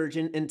her a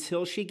virgin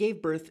until she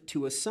gave birth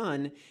to a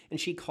son, and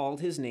she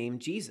called his name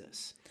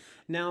Jesus.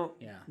 Now,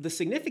 the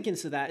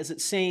significance of that is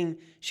it's saying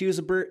she was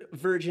a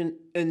virgin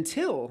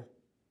until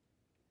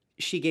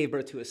she gave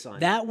birth to a son.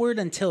 That word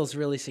 "until" is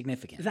really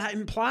significant. That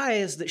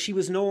implies that she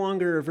was no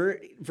longer a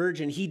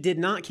virgin. He did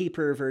not keep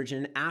her a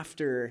virgin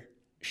after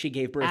she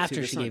gave birth to the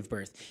son. After she gave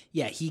birth.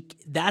 Yeah,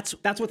 that's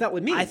what that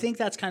would mean. I think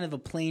that's kind of a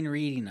plain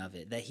reading of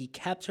it, that he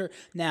kept her.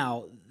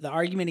 Now, the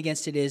argument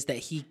against it is that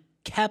he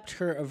kept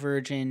her a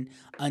virgin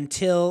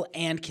until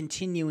and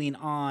continuing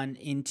on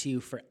into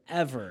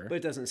forever. But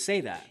it doesn't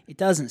say that. It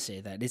doesn't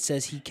say that. It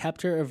says he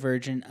kept her a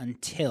virgin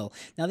until.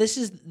 Now this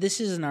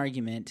is an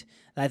argument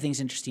that I think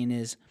is interesting,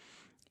 is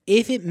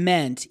if it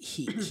meant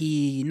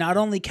he not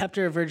only kept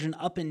her a virgin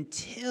up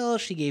until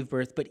she gave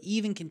birth, but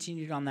even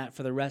continued on that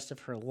for the rest of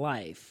her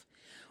life,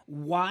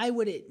 why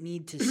would it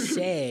need to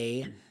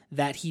say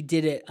that he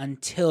did it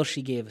until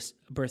she gave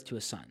birth to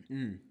a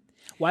son?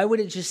 Why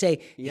would it just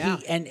say he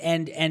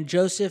and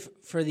Joseph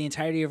for the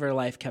entirety of her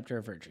life kept her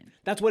a virgin?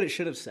 That's what it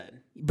should have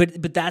said.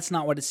 But that's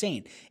not what it's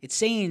saying. It's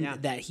saying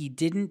that he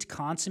didn't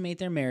consummate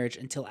their marriage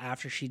until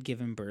after she'd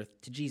given birth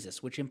to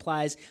Jesus, which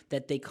implies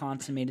that they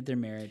consummated their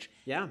marriage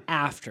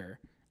after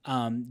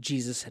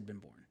Jesus had been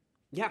born.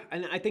 Yeah,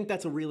 and I think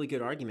that's a really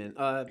good argument.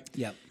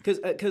 Yeah.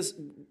 Because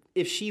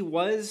if she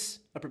was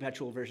a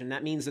perpetual virgin,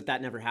 that means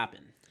that never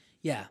happened.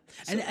 Yeah.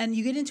 And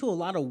you get into a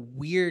lot of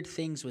weird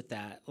things with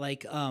that.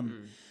 Like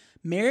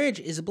marriage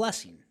is a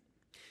blessing.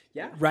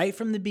 Yeah. Right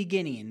from the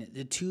beginning,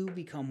 the two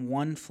become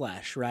one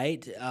flesh,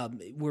 right?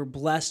 We're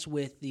blessed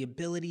with the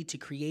ability to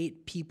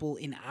create people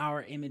in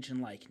our image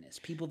and likeness,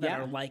 people that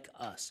are like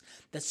us.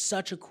 That's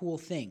such a cool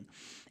thing.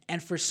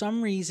 And for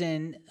some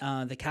reason,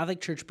 the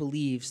Catholic Church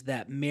believes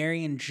that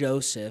Mary and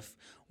Joseph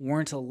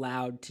weren't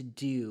allowed to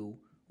do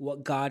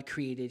what God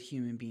created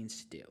human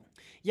beings to do.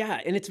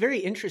 Yeah, and it's very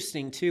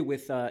interesting, too,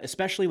 with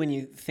especially when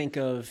you think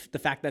of the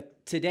fact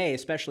that today,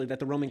 especially that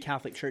the Roman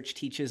Catholic Church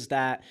teaches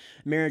that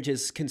marriage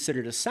is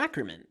considered a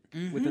sacrament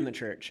within the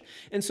church.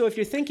 And so if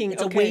you're thinking...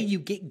 It's a way you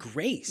get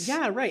grace.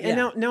 Yeah, right.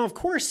 Yeah. And now, of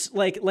course,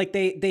 like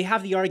they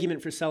have the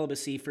argument for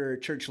celibacy for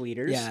church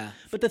leaders. Yeah.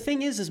 But the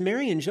thing is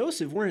Mary and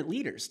Joseph weren't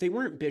leaders. They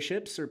weren't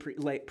bishops or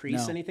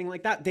priests, anything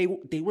like that. They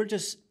were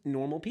just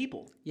normal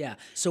people. Yeah.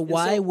 So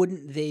why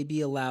wouldn't they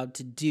be allowed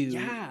to do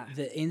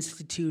the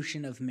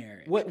institution of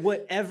marriage?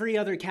 What every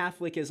other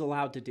Catholic is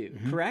allowed to do,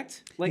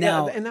 correct? Like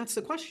now, and that's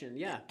the question,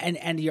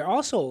 And you're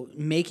also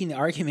making the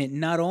argument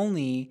not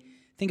only,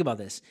 think about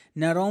this,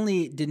 not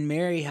only did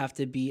Mary have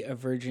to be a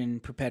virgin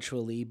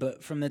perpetually,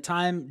 but from the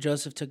time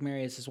Joseph took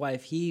Mary as his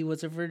wife, he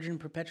was a virgin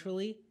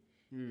perpetually.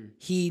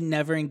 He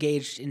never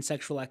engaged in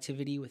sexual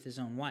activity with his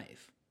own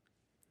wife.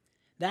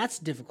 That's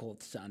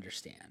difficult to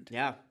understand.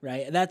 Yeah.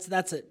 Right?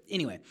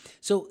 Anyway.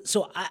 So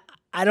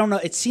I don't know.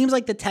 It seems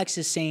like the text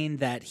is saying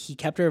that he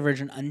kept her a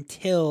virgin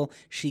until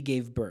she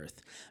gave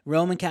birth.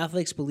 Roman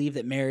Catholics believe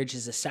that marriage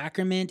is a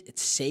sacrament.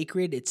 It's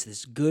sacred. It's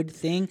this good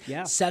thing.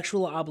 Yeah.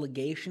 Sexual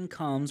obligation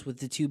comes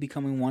with the two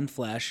becoming one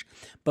flesh.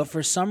 But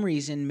for some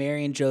reason,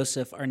 Mary and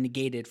Joseph are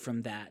negated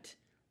from that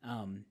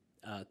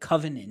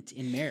covenant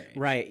in marriage.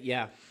 Right,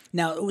 yeah.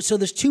 Now, so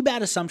there's two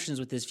bad assumptions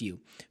with this view.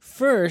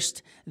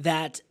 First,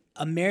 that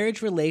a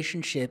marriage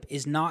relationship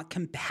is not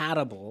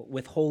compatible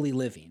with holy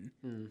living.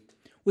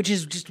 Which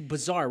is just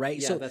bizarre, right?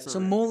 Yeah, that's not so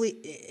right. Molly,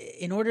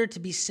 in order to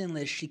be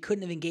sinless, she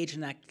couldn't have engaged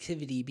in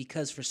activity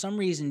because for some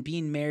reason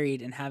being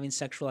married and having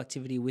sexual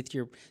activity with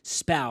your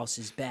spouse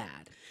is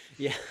bad.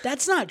 Yeah.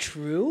 That's not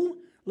true.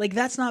 Like,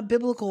 that's not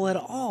biblical at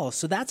all.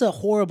 So that's a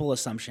horrible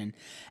assumption.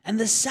 And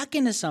the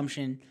second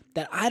assumption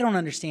that I don't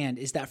understand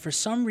is that for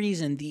some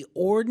reason the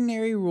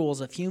ordinary rules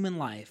of human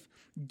life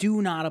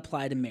do not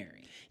apply to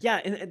Mary.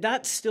 Yeah, and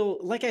that's still,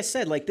 like I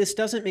said, like this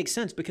doesn't make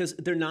sense because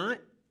they're not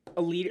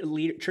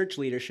a church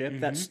leadership.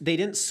 They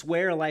didn't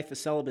swear a life of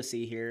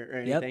celibacy here or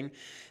anything.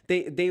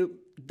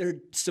 They're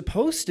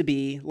supposed to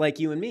be like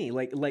you and me,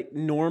 like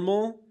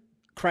normal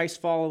Christ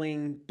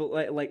following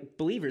like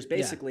believers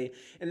basically.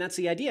 And that's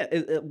the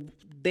idea.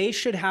 They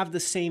should have the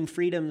same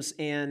freedoms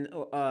and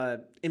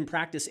in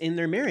practice in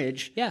their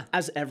marriage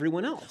as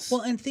everyone else.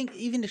 Well, and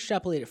even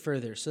extrapolate it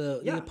further. So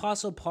the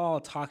Apostle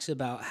Paul talks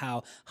about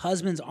how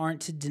husbands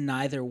aren't to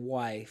deny their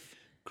wife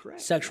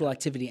sexual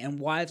activity, and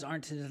wives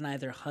aren't to deny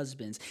their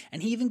husbands.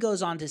 And he even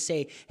goes on to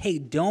say, hey,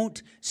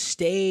 don't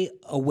stay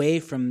away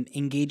from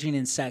engaging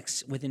in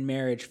sex within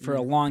marriage for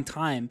a long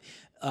time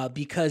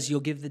because you'll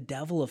give the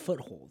devil a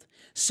foothold.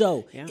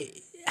 So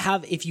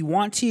if you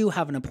want to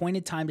have an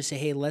appointed time to say,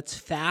 hey, let's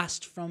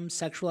fast from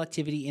sexual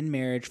activity in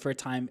marriage for a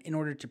time in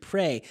order to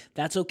pray,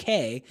 that's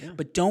okay,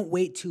 but don't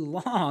wait too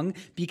long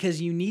because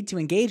you need to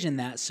engage in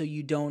that so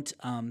you don't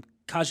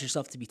cause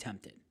yourself to be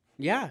tempted.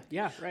 Yeah,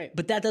 right.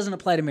 But that doesn't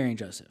apply to Mary and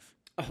Joseph.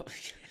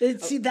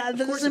 See, that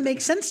doesn't make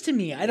sense to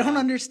me. I don't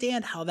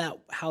understand how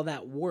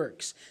that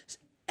works.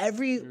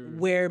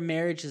 Everywhere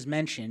marriage is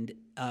mentioned,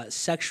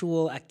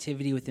 sexual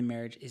activity within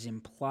marriage is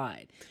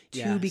implied.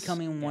 Two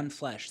becoming one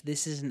flesh.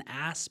 This is an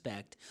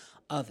aspect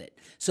of it.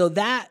 So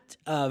that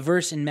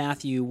verse in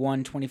Matthew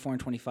 1:24 and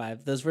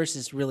 25, those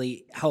verses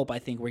really help, I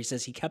think, where he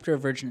says he kept her a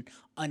virgin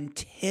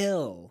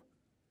until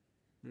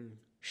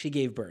she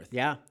gave birth.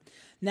 Yeah.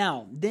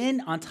 Now,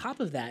 then on top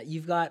of that,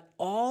 you've got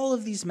all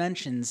of these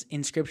mentions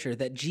in Scripture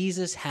that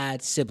Jesus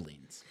had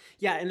siblings.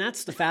 Yeah, and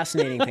that's the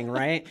fascinating thing,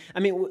 right?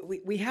 I mean,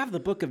 we have the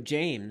book of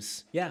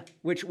James,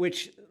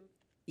 which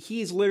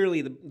he's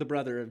literally the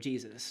brother of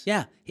Jesus.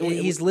 Yeah,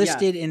 he's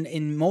listed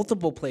in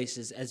multiple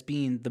places as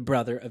being the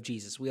brother of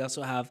Jesus. We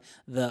also have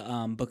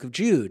the book of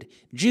Jude.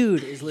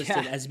 Jude is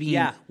listed as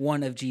being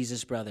one of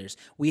Jesus' brothers.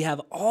 We have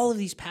all of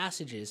these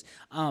passages.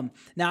 Now,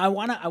 I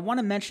want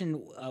to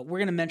mention, we're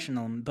going to mention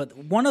them, but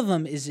one of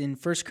them is in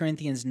 1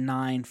 Corinthians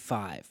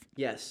 9:5.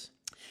 Yes.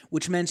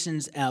 Which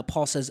mentions,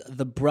 Paul says,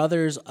 the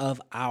brothers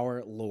of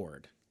our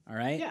Lord. All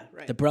right? Yeah,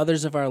 right. The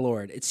brothers of our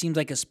Lord. It seems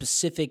like a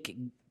specific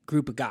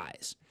group of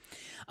guys.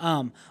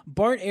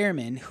 Bart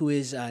Ehrman, who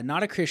is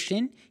not a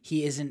Christian,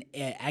 he is an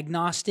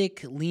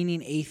agnostic,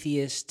 leaning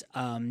atheist,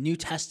 New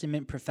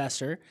Testament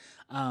professor.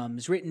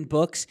 Has written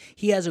books.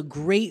 He has a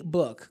great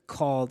book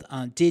called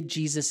 "Did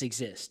Jesus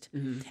Exist?"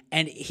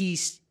 And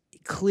he's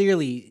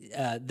clearly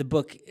the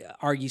book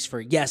argues for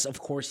yes, of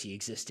course he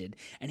existed,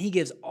 and he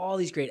gives all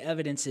these great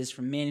evidences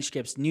from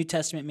manuscripts, New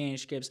Testament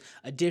manuscripts,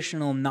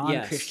 additional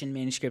non-Christian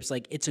manuscripts.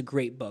 Like, it's a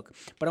great book.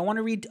 But I want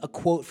to read a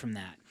quote from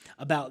that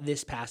about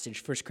this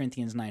passage, 1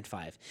 Corinthians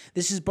 9:5.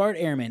 This is Bart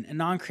Ehrman, a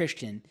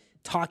non-Christian,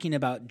 talking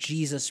about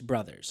Jesus'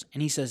 brothers,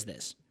 and he says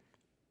this: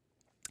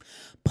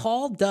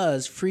 Paul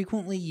does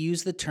frequently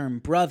use the term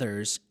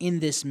brothers in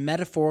this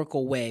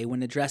metaphorical way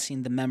when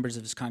addressing the members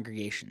of his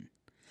congregation.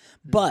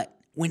 But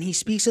when he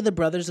speaks of the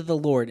brothers of the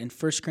Lord in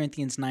 1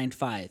 Corinthians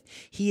 9:5,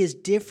 he is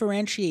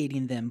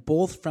differentiating them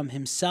both from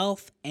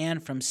himself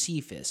and from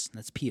Cephas,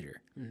 that's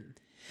Peter.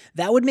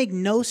 That would make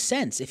no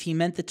sense if he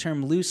meant the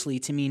term loosely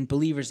to mean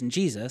believers in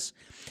Jesus,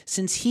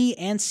 since he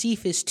and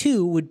Cephas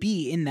too would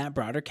be in that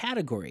broader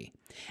category.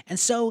 And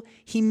so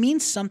he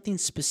means something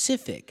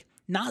specific,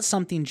 not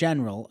something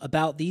general,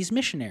 about these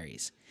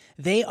missionaries.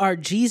 They are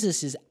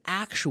Jesus'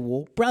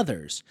 actual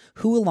brothers,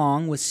 who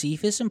along with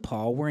Cephas and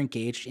Paul were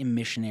engaged in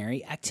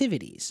missionary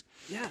activities.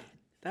 Yeah,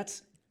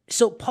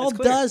 So Paul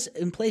does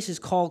in places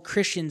call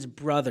Christians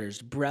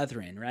brothers,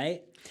 brethren,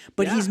 right?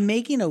 But he's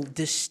making a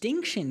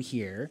distinction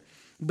here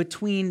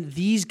between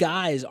these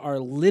guys are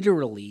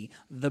literally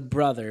the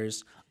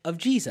brothers of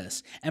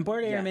Jesus. And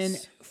Bart Ehrman,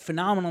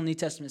 phenomenal New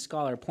Testament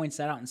scholar, points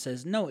that out and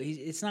says, no,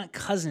 it's not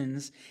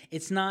cousins.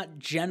 It's not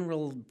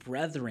general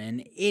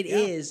brethren. It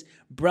is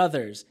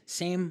brothers,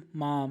 same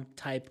mom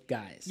type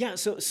guys. Yeah,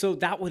 so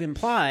that would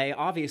imply,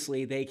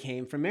 obviously, they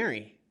came from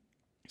Mary.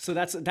 So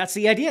that's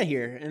the idea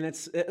here.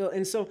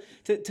 And so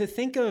to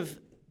think of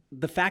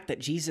the fact that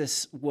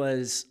Jesus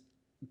was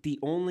the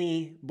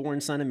only born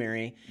son of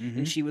Mary,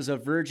 and she was a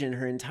virgin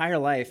her entire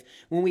life,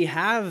 when we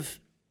have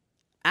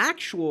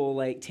actual,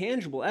 like,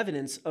 tangible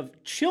evidence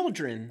of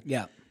children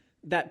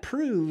that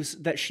proves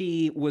that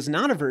she was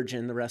not a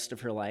virgin the rest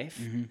of her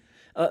life,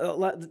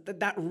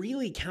 that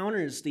really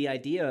counters the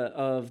idea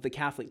of the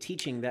Catholic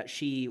teaching that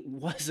she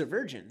was a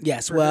virgin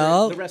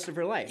the rest of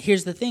her life.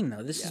 Here's the thing,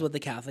 though. This is what the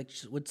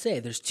Catholics would say.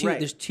 There's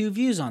two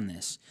views on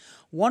this.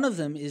 One of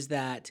them is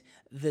that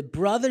the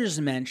brothers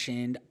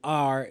mentioned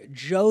are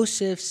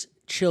Joseph's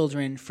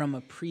children from a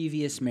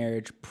previous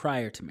marriage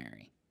prior to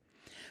Mary,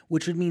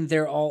 which would mean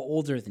they're all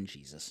older than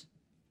Jesus,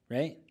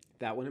 right?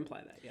 That would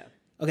imply that, yeah.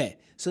 Okay,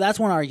 so that's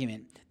one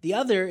argument. The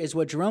other is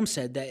what Jerome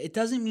said, that it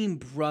doesn't mean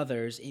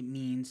brothers, it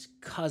means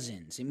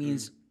cousins. It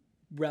means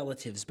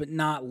relatives, but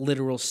not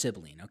literal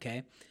sibling,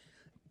 okay?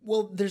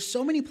 Well, there's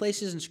so many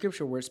places in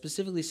Scripture where it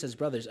specifically says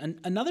brothers.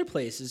 Another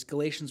place is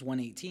Galatians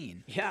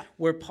 1:18,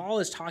 where Paul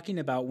is talking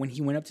about when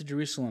he went up to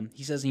Jerusalem.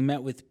 He says he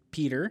met with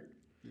Peter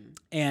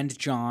and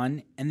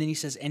John, and then he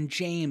says, and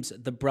James,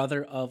 the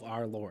brother of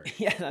our Lord.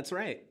 Yeah, that's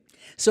right.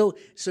 So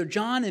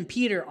John and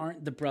Peter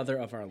aren't the brother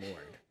of our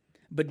Lord,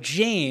 but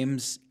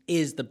James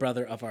is the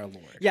brother of our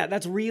Lord. Yeah,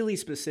 that's really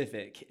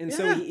specific. And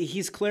so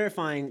he's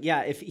clarifying,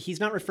 if he's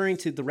not referring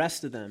to the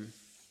rest of them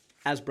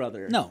as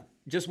brother. No.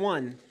 Just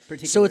one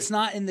particular. So it's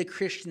not in the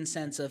Christian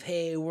sense of,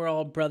 hey, we're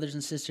all brothers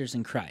and sisters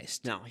in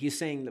Christ. No, he's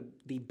saying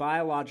the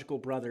biological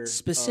brother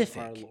of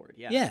our Lord.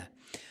 Yeah.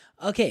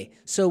 Okay,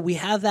 so we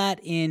have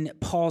that in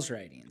Paul's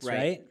writings,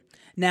 right?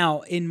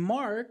 Now, in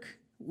Mark,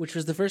 which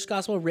was the first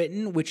gospel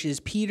written, which is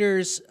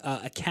Peter's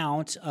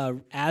account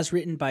as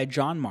written by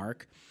John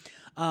Mark,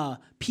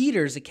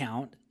 Peter's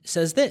account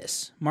says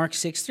this, Mark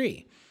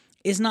 6:3,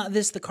 is not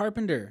this the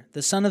carpenter,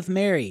 the son of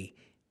Mary,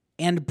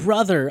 and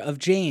brother of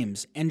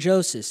James and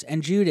Joseph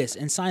and Judas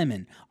and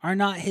Simon? Are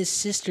not his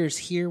sisters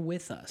here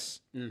with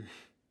us?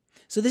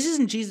 So this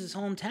isn't Jesus'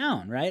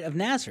 hometown, right, of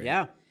Nazareth.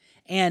 Yeah.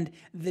 And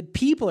the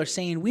people are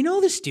saying, we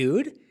know this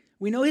dude.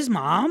 We know his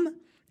mom,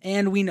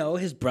 and we know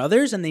his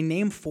brothers, and they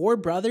name 4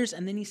 brothers,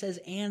 and then he says,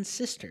 and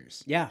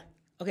sisters. Yeah.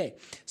 Okay,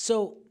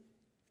 so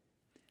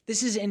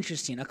this is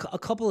interesting. A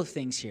couple of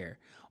things here.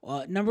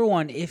 Number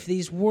one, if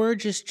these were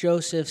just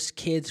Joseph's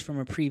kids from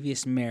a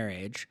previous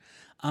marriage,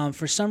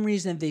 for some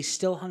reason they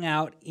still hung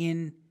out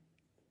in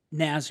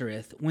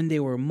Nazareth when they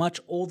were much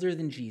older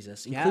than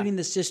Jesus, including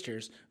the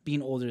sisters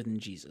being older than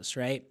Jesus,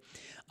 right?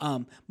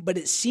 But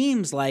it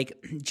seems like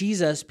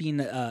Jesus,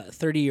 being a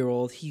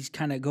 30-year-old, he's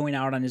kind of going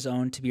out on his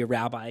own to be a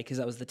rabbi because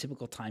that was the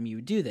typical time you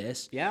would do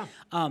this. Yeah.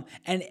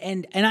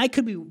 And I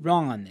could be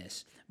wrong on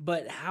this,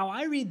 but how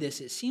I read this,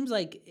 it seems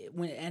like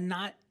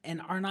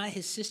are not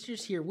his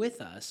sisters here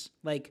with us?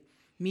 Like,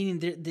 meaning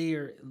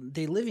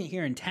they live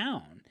here in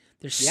town.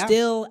 They're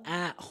still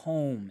at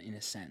home in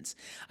a sense.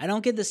 I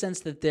don't get the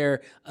sense that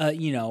they're,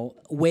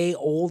 way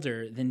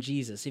older than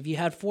Jesus. If you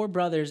had 4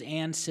 brothers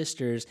and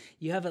sisters,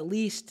 you have at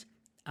least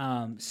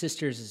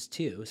sisters as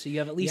 2. So you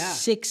have at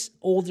least 6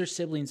 older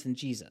siblings than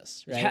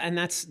Jesus, right? Yeah, and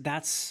that's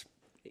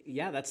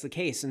the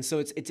case. And so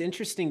it's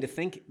interesting to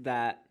think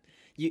that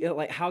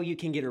how you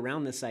can get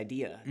around this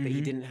idea that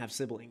he didn't have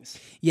siblings.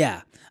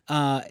 Yeah,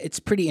 it's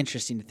pretty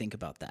interesting to think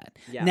about that.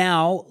 Yeah.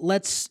 Now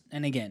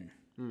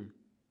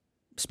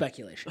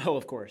speculation. Oh,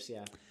 of course,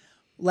 yeah.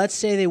 Let's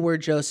say they were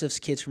Joseph's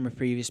kids from a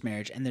previous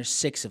marriage, and there's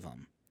 6 of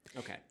them.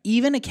 Okay.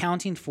 Even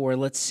accounting for,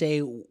 let's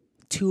say,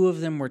 2 of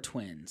them were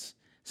twins.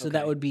 So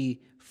that would be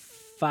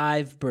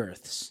 5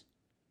 births,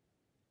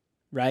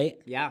 right?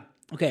 Yeah.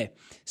 Okay.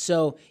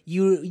 So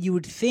you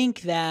would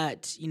think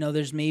that,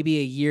 there's maybe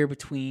a year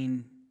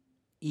between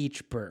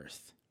each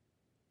birth,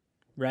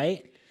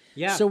 right?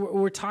 Yeah. So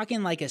we're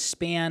talking like a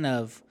span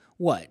of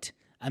what?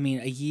 I mean,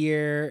 a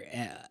year,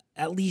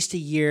 at least a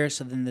year.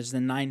 So then there's the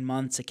 9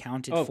 months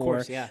accounted for. Of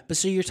course, yeah. But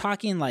so you're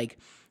talking like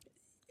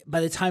by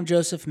the time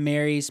Joseph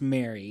marries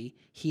Mary,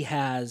 he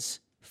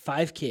has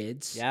 5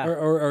 kids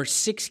or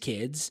 6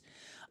 kids.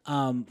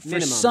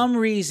 For some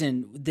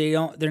reason,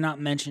 they're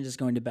not mentioned as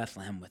going to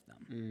Bethlehem with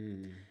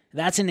them.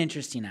 That's an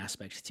interesting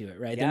aspect to it,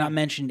 right? Yeah. They're not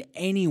mentioned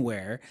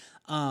anywhere.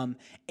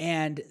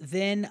 And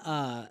then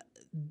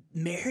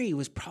Mary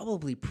was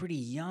probably pretty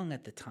young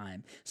at the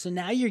time. So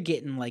now you're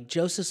getting like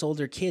Joseph's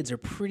older kids are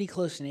pretty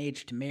close in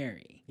age to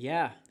Mary.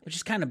 Yeah. Which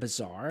is kind of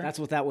bizarre. That's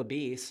what that would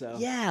be. So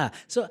yeah.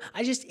 So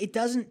it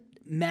doesn't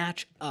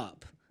match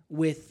up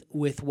with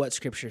what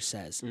Scripture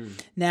says.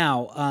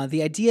 Now,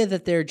 the idea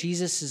that they're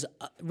Jesus'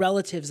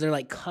 relatives, they're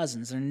like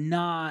cousins, they're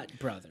not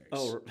brothers.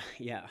 Oh,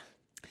 yeah.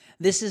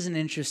 This is an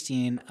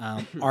interesting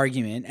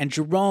argument, and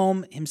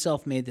Jerome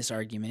himself made this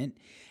argument,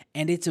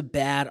 and it's a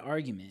bad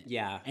argument.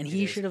 Yeah, and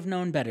he should have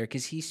known better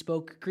because he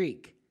spoke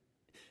Greek.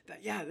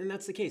 Yeah, and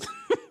that's the case.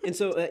 And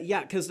so,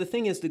 because the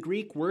thing is, the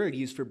Greek word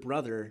used for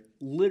brother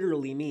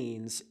literally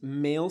means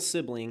male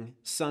sibling,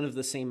 son of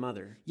the same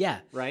mother. Yeah.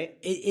 Right?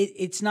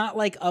 It's not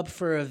like up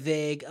for a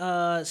vague,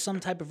 some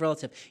type of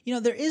relative.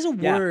 There is a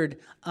word,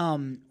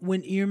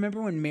 when you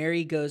remember when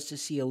Mary goes to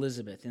see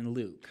Elizabeth in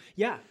Luke.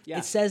 Yeah.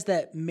 It says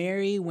that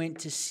Mary went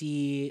to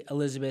see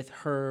Elizabeth,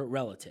 her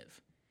relative.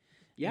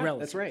 Yeah,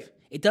 that's right.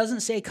 It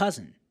doesn't say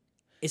cousin.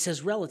 It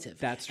says relative.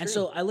 That's true. And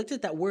so I looked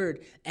at that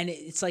word, and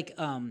it's like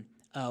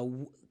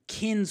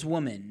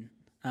kinswoman,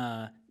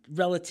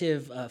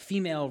 relative,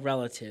 female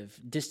relative,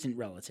 distant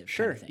relative.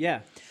 Sure, kind of thing.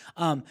 yeah.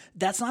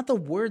 That's not the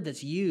word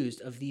that's used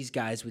of these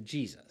guys with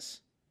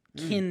Jesus.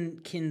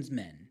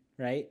 Kinsmen,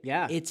 right?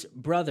 Yeah. It's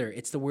brother.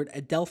 It's the word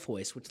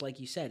adelphois, which, like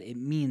you said, it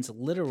means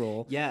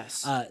literal.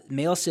 Yes.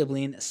 Male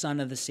sibling, son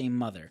of the same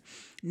mother.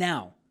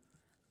 Now,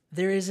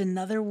 there is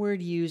another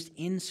word used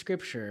in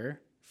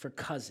Scripture for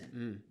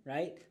cousin,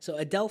 right? So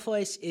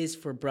adelphois is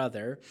for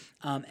brother,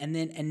 and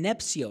then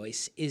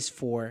anepsiois is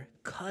for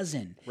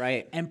cousin.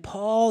 Right. And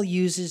Paul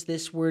uses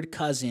this word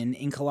cousin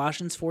in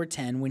Colossians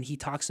 4:10 when he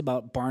talks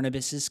about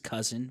Barnabas's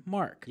cousin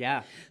Mark.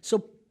 Yeah.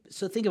 So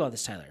think about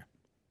this, Tyler.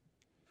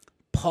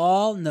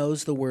 Paul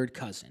knows the word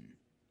cousin.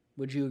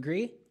 Would you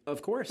agree?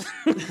 Of course.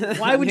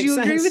 Why would you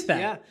agree with that?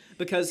 Yeah,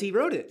 because he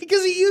wrote it.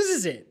 Because he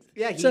uses it.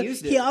 Yeah, he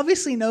used it. He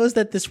obviously knows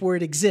that this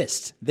word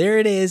exists. There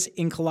it is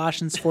in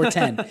Colossians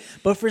 4:10.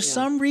 But for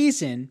some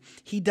reason,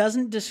 he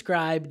doesn't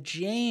describe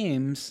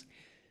James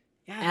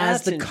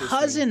as the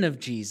cousin of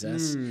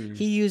Jesus.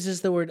 He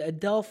uses the word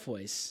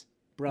adelphois.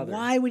 Brother.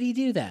 Why would he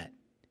do that?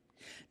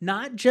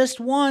 Not just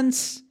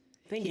once.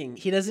 Thinking.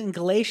 He does it in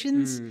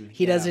Galatians.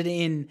 He does it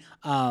in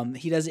 1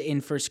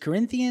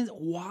 Corinthians.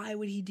 Why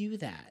would he do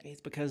that?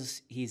 It's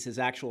because he's his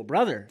actual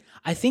brother.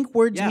 I think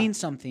words mean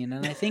something,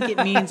 and I think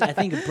it means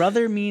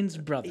brother means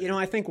brother. You know,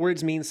 I think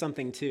words mean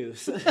something too.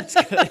 So that's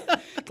good.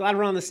 Glad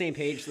we're on the same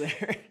page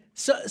there.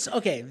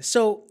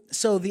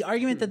 So the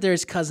argument that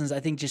there's cousins,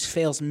 I think, just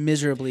fails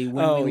miserably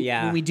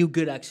when we do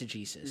good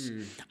exegesis.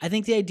 I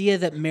think the idea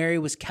that Mary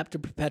was kept a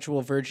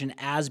perpetual virgin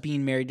as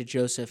being married to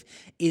Joseph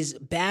is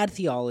bad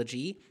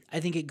theology. I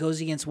think it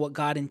goes against what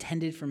God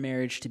intended for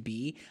marriage to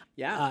be.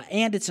 Yeah.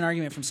 And it's an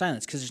argument from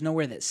silence because there's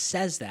nowhere that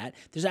says that.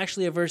 There's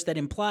actually a verse that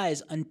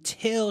implies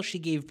until she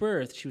gave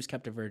birth, she was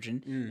kept a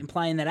virgin,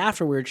 implying that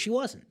afterwards she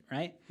wasn't,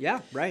 right?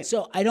 Yeah, right.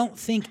 So I don't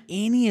think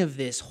any of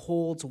this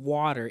holds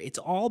water. It's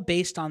all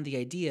based on the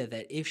idea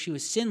that if she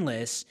was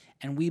sinless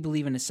and we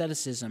believe in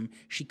asceticism,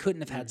 she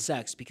couldn't have had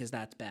sex because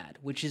that's bad,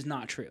 which is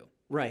not true.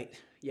 Right.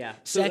 Yeah.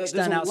 Sex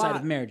done outside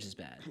of marriage is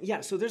bad.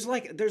 Yeah, so there's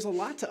a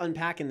lot to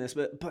unpack in this,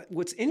 but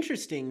what's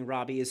interesting,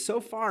 Robbie, is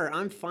so far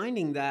I'm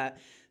finding that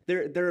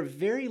there are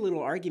very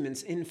little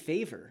arguments in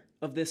favor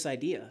of this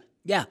idea.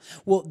 Yeah.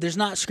 Well, there's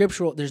no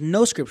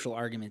scriptural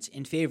arguments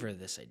in favor of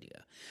this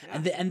idea.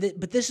 Yeah.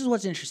 But this is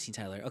what's interesting,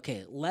 Tyler.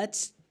 Okay,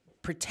 let's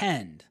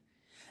pretend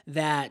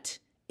that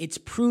it's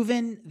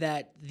proven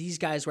that these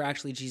guys were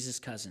actually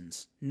Jesus'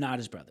 cousins, not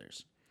his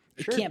brothers.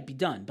 It can't be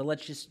done, but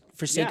let's just,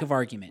 for sake of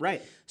argument.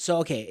 Right. So,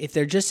 okay, if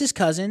they're just his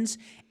cousins,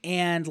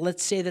 and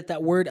let's say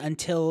that word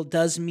until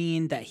does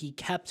mean that he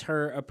kept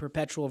her a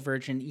perpetual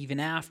virgin even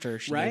after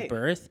she gave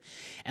birth,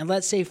 and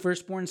let's say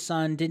firstborn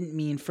son didn't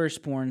mean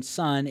firstborn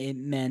son, it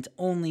meant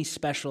only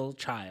special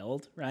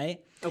child,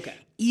 right? Okay.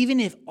 Even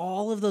if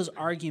all of those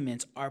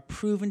arguments are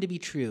proven to be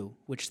true,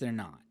 which they're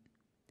not,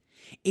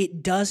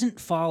 it doesn't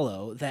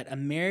follow that a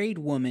married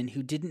woman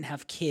who didn't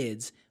have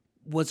kids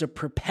was a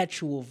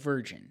perpetual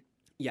virgin.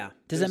 Yeah.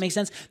 Does that make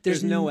sense?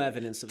 There's no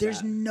evidence of that.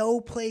 There's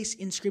no place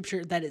in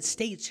Scripture that it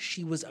states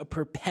she was a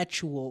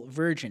perpetual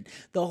virgin.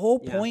 The whole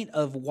point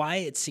of why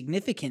it's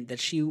significant that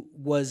she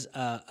was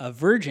a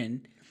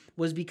virgin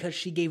was because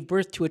she gave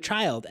birth to a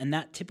child, and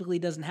that typically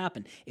doesn't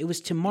happen. It was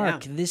to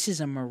mark this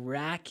is a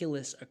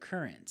miraculous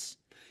occurrence.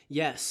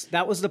 Yes,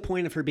 that was the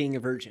point of her being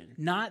a virgin.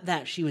 Not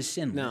that she was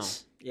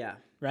sinless. No. Yeah.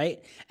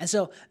 Right? And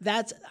so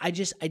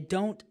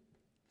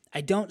I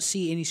don't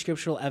see any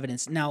scriptural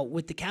evidence. Now,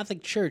 with the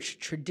Catholic Church,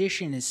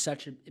 tradition is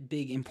such a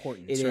big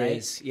importance, It right?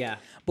 is, yeah.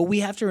 But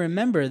we have to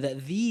remember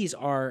that these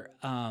are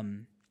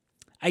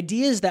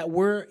ideas that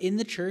were in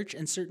the church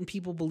and certain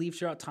people believed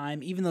throughout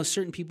time, even though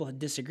certain people had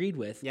disagreed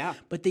with. Yeah.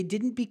 But they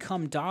didn't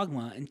become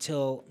dogma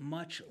until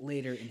much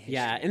later in history.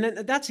 Yeah,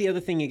 and that's the other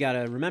thing you got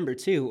to remember,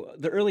 too.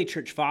 The early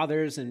church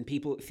fathers and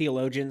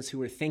theologians who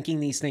were thinking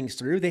these things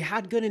through, they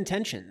had good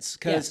intentions.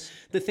 Because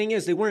the thing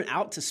is, they weren't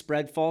out to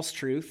spread false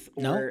truth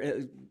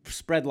or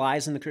spread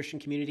lies in the Christian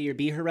community or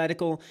be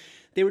heretical.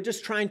 They were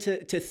just trying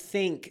to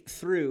think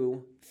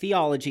through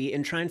theology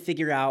and try and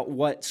figure out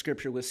what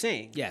Scripture was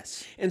saying.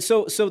 Yes. And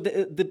so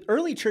the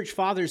early church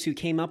fathers who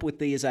came up with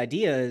these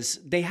ideas,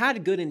 they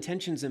had good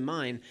intentions in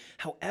mind.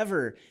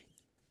 However,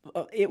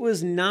 it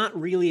was not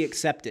really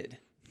accepted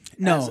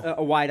as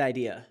a wide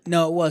idea.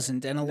 No, it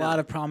wasn't, and a lot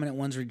of prominent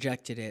ones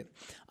rejected it.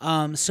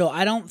 So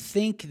I don't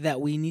think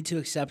that we need to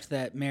accept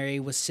that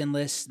Mary was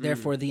sinless,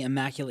 therefore the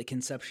Immaculate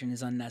Conception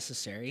is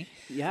unnecessary.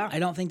 Yeah. I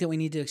don't think that we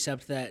need to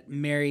accept that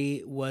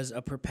Mary was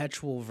a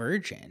perpetual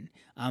virgin,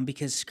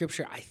 because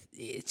Scripture,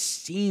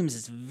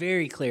 it's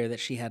very clear that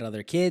she had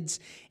other kids.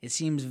 It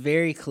seems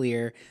very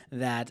clear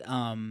that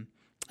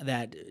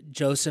that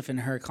Joseph and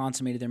her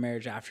consummated their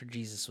marriage after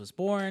Jesus was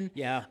born.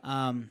 Yeah.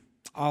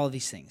 All of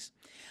these things.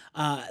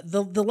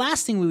 The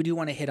last thing we do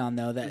want to hit on,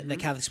 though, that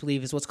Catholics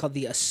believe is what's called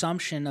the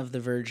Assumption of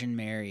the Virgin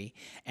Mary.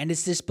 And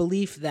it's this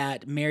belief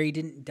that Mary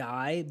didn't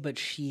die, but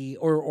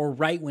or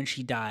right when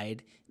she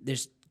died,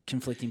 there's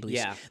conflicting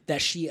beliefs,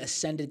 that she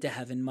ascended to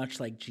heaven much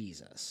like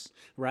Jesus.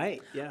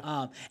 Right,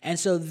 yeah. And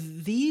so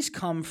these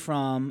come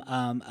from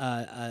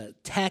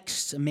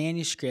texts,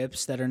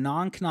 manuscripts that are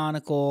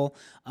non-canonical,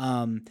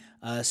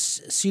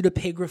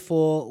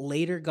 pseudepigraphal,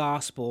 later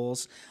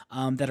gospels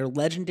that are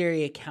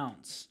legendary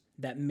accounts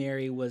that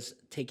Mary was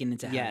taken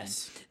into heaven.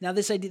 Yes. Now,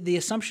 this idea, the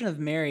Assumption of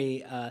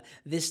Mary,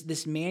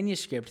 this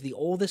manuscript, the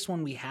oldest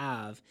one we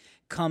have,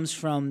 comes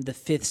from the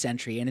 5th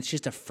century, and it's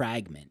just a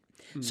fragment.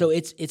 So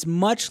it's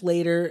much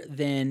later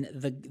than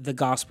the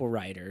gospel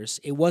writers.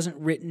 It wasn't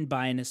written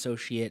by an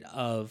associate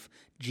of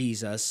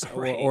Jesus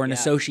or an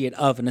associate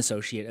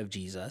of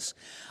Jesus.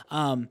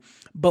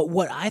 But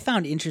what I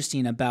found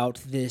interesting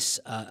about this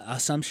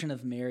Assumption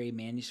of Mary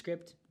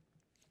manuscript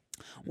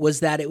was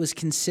that it was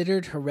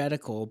considered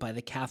heretical by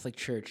the Catholic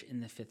Church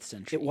in the 5th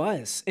century. It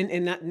was.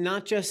 And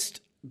not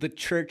just the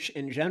church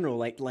in general,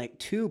 like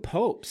 2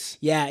 popes.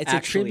 Yeah, it's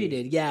actually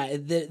attributed. Yeah,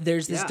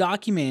 there's this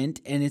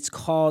document, and it's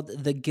called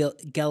the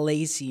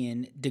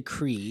Gelasian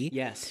Decree.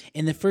 Yes.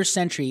 In the 1st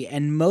century,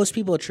 and most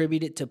people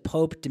attribute it to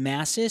Pope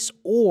Damasus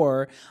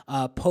or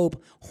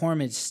Pope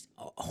Hormisdas.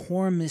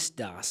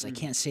 I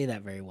can't say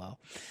that very well.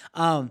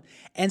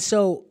 And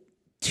so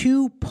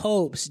 2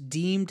 popes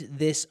deemed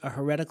this a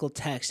heretical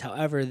text.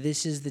 However,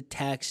 this is the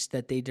text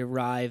that they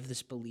derive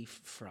this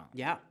belief from.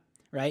 Yeah.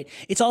 Right.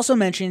 It's also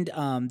mentioned.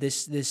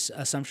 This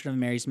Assumption of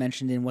Mary is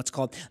mentioned in what's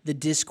called the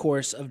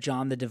Discourse of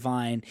John the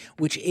Divine,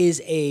 which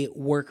is a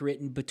work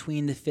written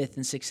between the 5th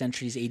and 6th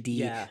centuries AD.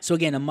 Yeah. So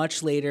again, a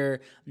much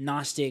later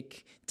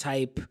Gnostic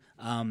type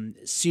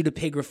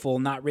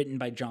pseudepigraphal, not written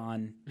by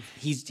John.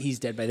 He's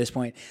dead by this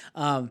point.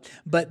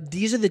 But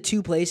these are the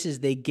 2 places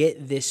they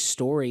get this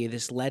story,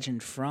 this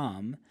legend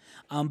from.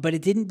 But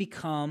it didn't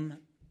become,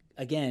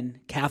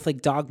 again,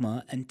 Catholic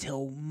dogma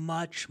until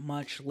much,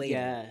 much later.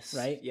 Yes.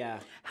 Right? Yeah.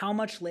 How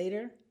much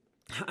later?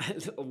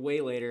 Way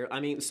later.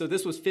 I mean, so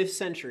this was 5th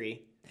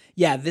century.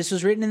 Yeah, this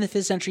was written in the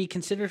 5th century,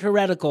 considered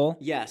heretical.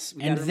 Yes.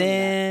 And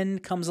then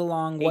comes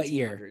along what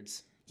year?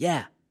 1800s.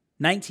 Yeah.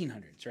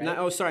 1900s, right?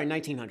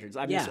 1900s.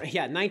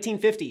 Yeah.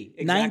 1950.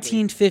 Exactly.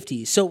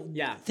 1950. So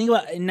Yeah. think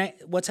about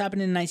what's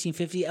happened in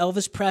 1950.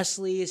 Elvis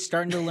Presley is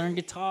starting to learn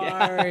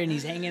guitar, and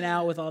he's hanging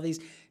out with all these.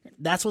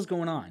 That's what's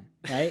going on,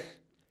 right?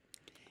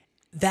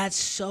 That's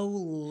so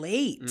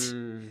late.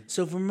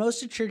 So for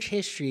most of church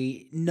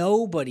history,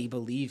 nobody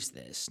believes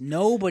this.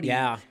 Nobody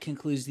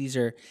concludes these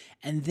are.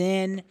 And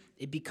then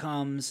it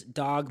becomes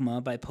dogma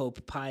by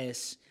Pope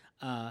Pius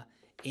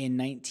in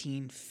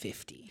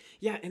 1950.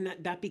 Yeah, and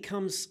that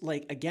becomes,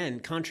 like, again,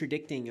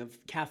 contradicting of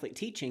Catholic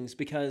teachings,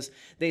 because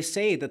they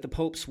say that the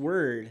Pope's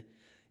word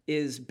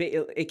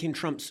it can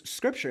trump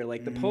Scripture.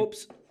 Like, the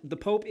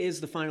Pope is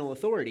the final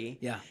authority.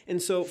 Yeah.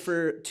 And so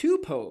for 2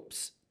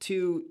 popes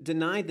to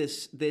deny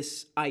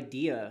this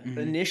idea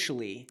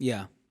initially,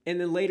 and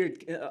then later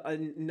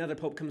another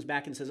pope comes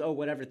back and says, "Oh,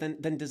 whatever."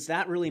 Then does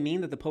that really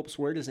mean that the Pope's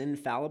word is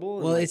infallible?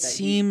 Well, it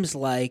seems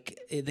like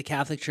the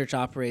Catholic Church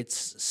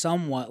operates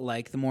somewhat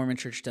like the Mormon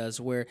Church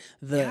does, where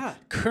the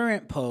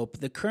current pope,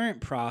 the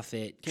current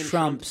prophet,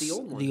 trumps the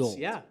old ones. The old.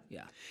 Yeah.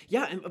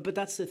 But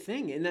that's the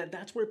thing, and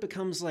that's where it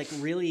becomes, like,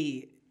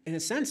 really, in a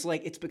sense,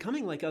 like, it's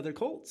becoming like other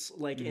cults.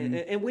 Like,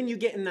 and when you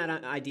get in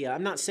that idea,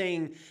 I'm not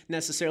saying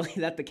necessarily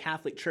that the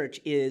Catholic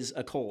Church is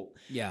a cult.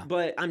 Yeah.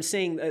 But I'm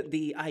saying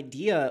the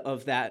idea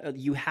of that,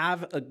 you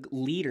have a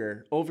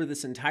leader over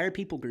this entire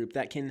people group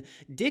that can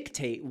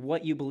dictate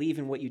what you believe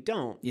and what you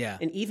don't. Yeah.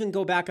 And even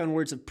go back on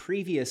words of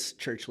previous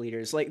church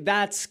leaders. Like,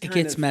 that's It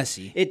gets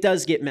messy. It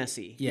does get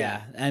messy.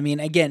 Yeah. I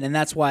mean, again, and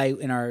that's why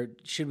in our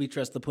Should We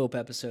Trust the Pope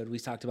episode, we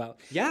talked about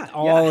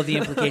all of the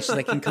implications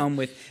that can come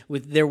with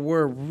there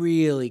were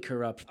really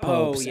corrupt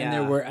popes. And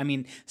there were,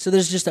 so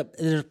there's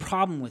a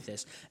problem with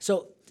this.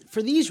 So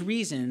for these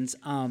reasons,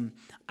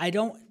 I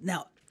don't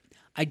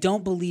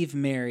believe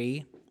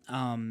Mary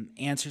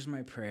answers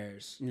my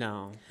prayers.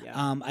 No.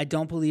 Yeah. I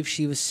don't believe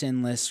she was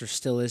sinless or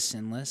still is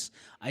sinless.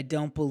 I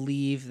don't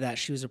believe that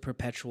she was a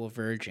perpetual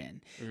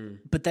virgin.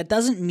 But that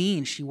doesn't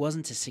mean she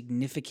wasn't a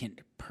significant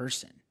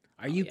person.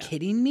 Are you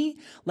kidding me?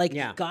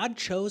 Like, God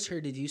chose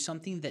her to do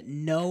something that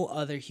no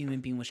other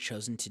human being was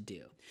chosen to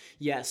do.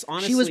 Yes,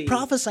 honestly. She was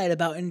prophesied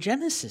about in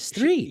Genesis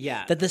 3.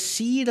 That the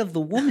seed of the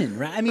woman,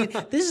 right? I mean,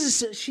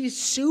 she's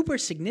super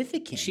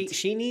significant.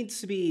 She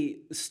needs to be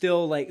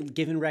still, like,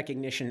 given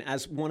recognition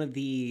as one of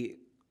the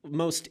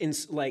most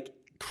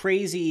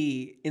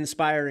crazy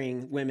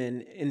inspiring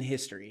women in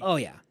history. Oh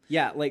yeah.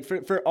 Yeah, like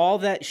for all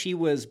that she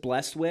was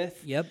blessed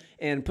with. Yep.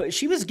 And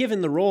she was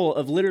given the role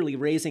of literally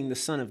raising the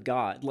Son of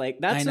God. Like,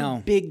 that's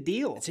a big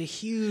deal. It's a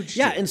huge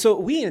deal. deal. And so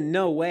we in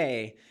no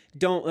way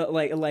don't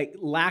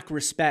lack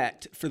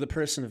respect for the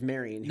person of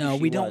Mary. And no,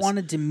 we don't want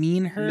to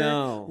demean her.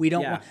 No, we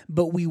don't.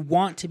 But we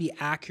want to be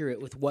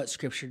accurate with what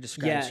Scripture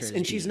describes her as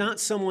and she's being. not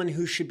someone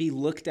who should be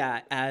looked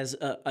at as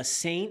a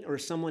saint, or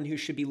someone who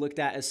should be looked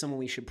at as someone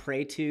we should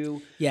pray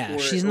to. Yeah,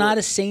 she's not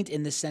a saint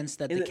in the sense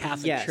that the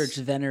Catholic Church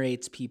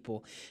venerates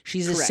people.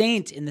 She's a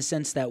saint in the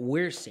sense that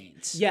we're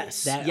saints.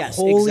 Yes, that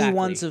holy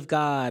ones of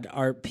God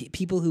are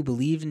people who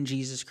believe in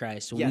Jesus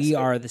Christ. Yes, we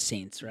are the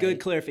saints, right? Good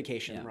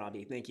clarification,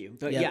 Robbie. Thank you.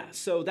 But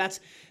so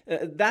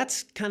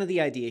that's kind of the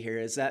idea here,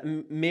 is that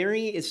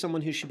Mary is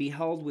someone who should be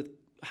held with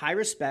high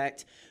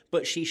respect,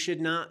 but she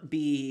should not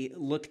be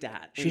looked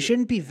at. She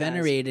shouldn't be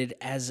venerated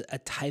as a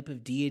type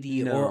of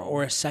deity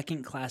or a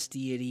second-class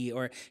deity.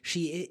 Or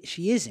she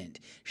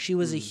isn't. She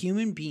was a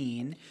human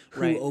being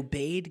who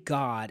obeyed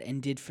God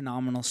and did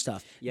phenomenal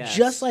stuff,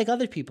 just like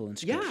other people in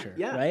Scripture,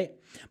 right?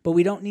 but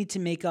we don't need to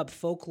make up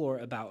folklore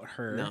about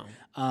her.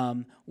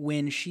 No.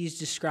 When she's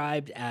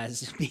described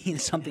as being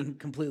something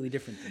completely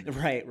different than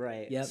that.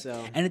 Right. Yep.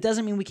 So. And it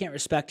doesn't mean we can't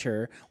respect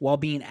her while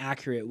being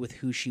accurate with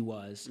who she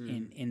was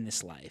in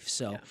this life.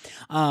 So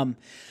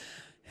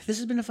this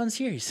has been a fun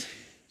series.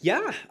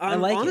 Yeah. I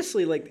like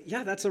honestly,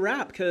 that's a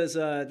wrap, because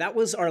that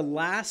was our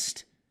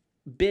last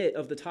bit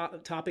of the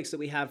topics that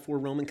we had for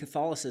Roman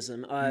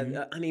Catholicism.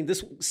 I mean,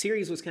 this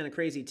series was kind of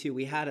crazy too.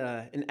 We had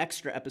an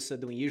extra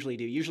episode than we usually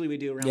do. Usually we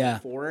do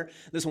around 4.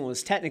 This one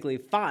was technically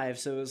 5,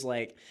 so it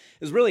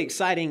was really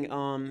exciting.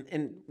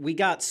 And we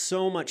got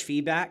so much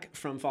feedback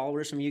from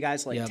followers, from you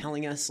guys,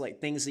 telling us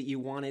things that you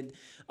wanted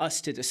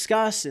us to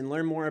discuss and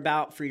learn more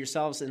about for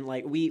yourselves, and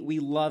we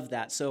love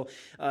that. So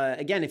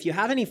again, if you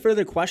have any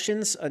further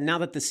questions now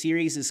that the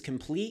series is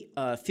complete,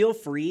 feel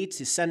free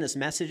to send us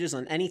messages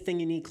on anything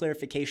you need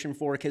clarification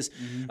for, because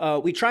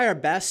we try our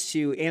best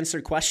to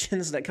answer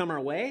questions that come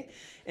our way,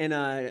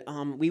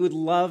 and we would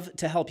love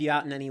to help you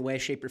out in any way,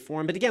 shape, or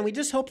form. But again, we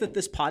just hope that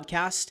this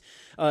podcast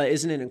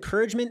is an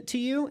encouragement to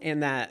you,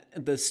 and that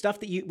the stuff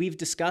that we've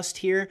discussed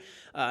here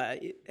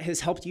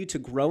has helped you to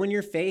grow in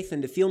your faith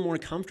and to feel more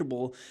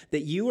comfortable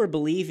that you are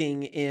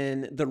believing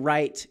in the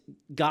right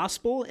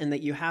gospel, and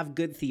that you have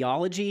good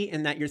theology,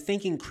 and that you're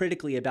thinking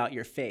critically about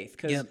your faith.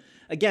 Because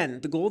again,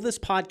 the goal of this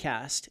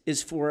podcast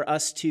is for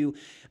us to,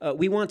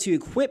 we want to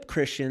equip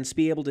Christians to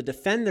be able to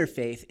defend their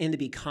faith and to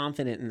be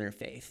confident in their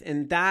faith.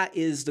 And that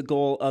is the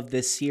goal of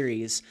this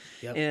series.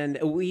 And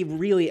we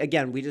really,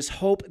 again, we just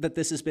hope that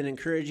this has been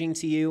encouraging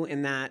to you,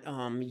 and that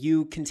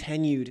you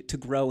continued to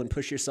grow and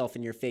push yourself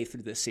in your faith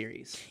through this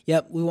series.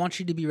 We want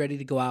you to be ready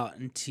to go out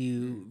and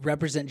to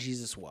represent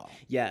Jesus well.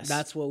 Yes.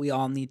 That's what we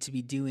all need to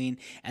be doing.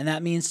 And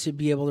that means to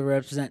be able to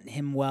represent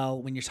him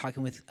well when you're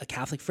talking with a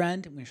Catholic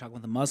friend, when you're talking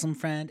with a Muslim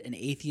friend, an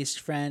atheist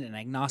friend, an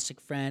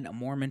agnostic friend, a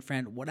Mormon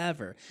friend,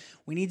 whatever.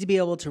 We need to be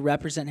able to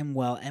represent him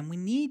well, and we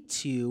need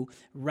to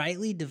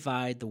rightly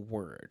divide the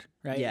word,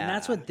 right? Yeah, and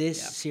that's what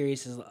this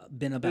series has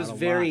been about. It's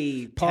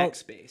very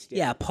text-based.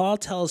 Paul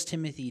tells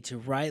Timothy to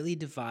rightly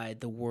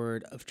divide the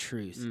word of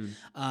truth.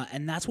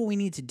 And that's what we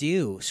need to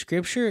do.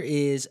 Scripture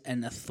is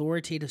an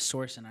authoritative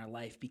source in our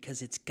life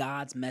because it's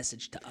God's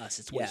message to us.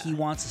 It's what he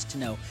wants us to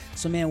know.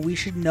 So, man, we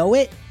should know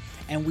it,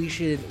 and we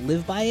should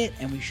live by it,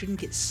 and we shouldn't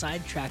get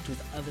sidetracked with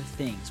other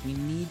things. We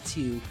need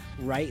to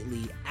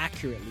rightly,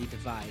 accurately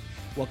divide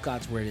what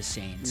God's word is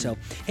saying. So,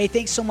 hey,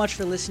 thanks so much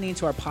for listening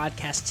to our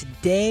podcast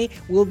today.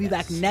 We'll be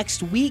back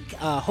next week.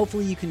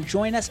 Hopefully you can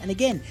join us. And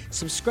again,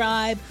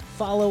 subscribe,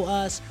 follow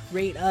us,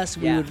 rate us.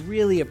 We would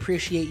really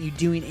appreciate you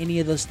doing any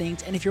of those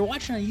things. And if you're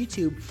watching on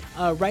YouTube,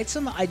 write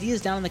some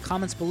ideas down in the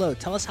comments below.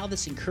 Tell us how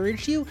this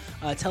encouraged you.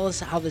 Tell us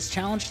how this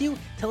challenged you.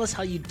 Tell us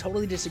how you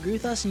totally disagree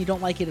with us and you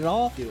don't like it at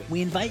all.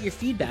 We invite your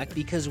feedback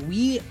because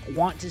we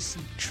want to see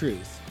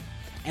truth,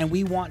 and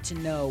we want to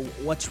know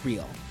what's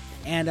real.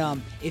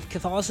 And if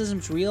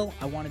Catholicism's real,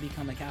 I want to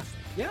become a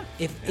Catholic.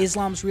 If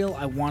Islam's real,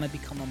 I want to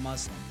become a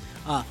Muslim.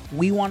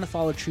 We want to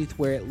follow truth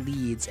where it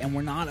leads, and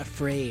we're not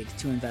afraid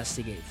to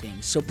investigate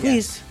things. So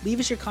please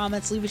leave us your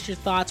comments, leave us your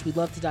thoughts. We'd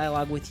love to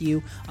dialogue with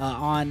you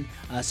on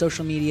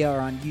social media or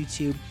on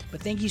YouTube.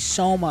 But thank you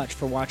so much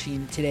for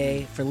watching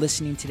today, for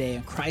listening today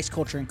on Christ,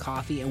 Culture, and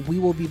Coffee, and we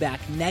will be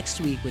back next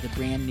week with a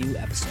brand new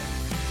episode.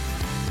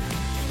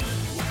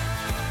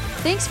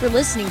 Thanks for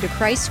listening to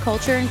Christ,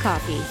 Culture, and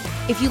Coffee.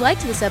 If you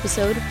liked this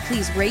episode,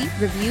 please rate,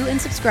 review, and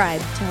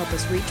subscribe to help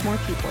us reach more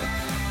people.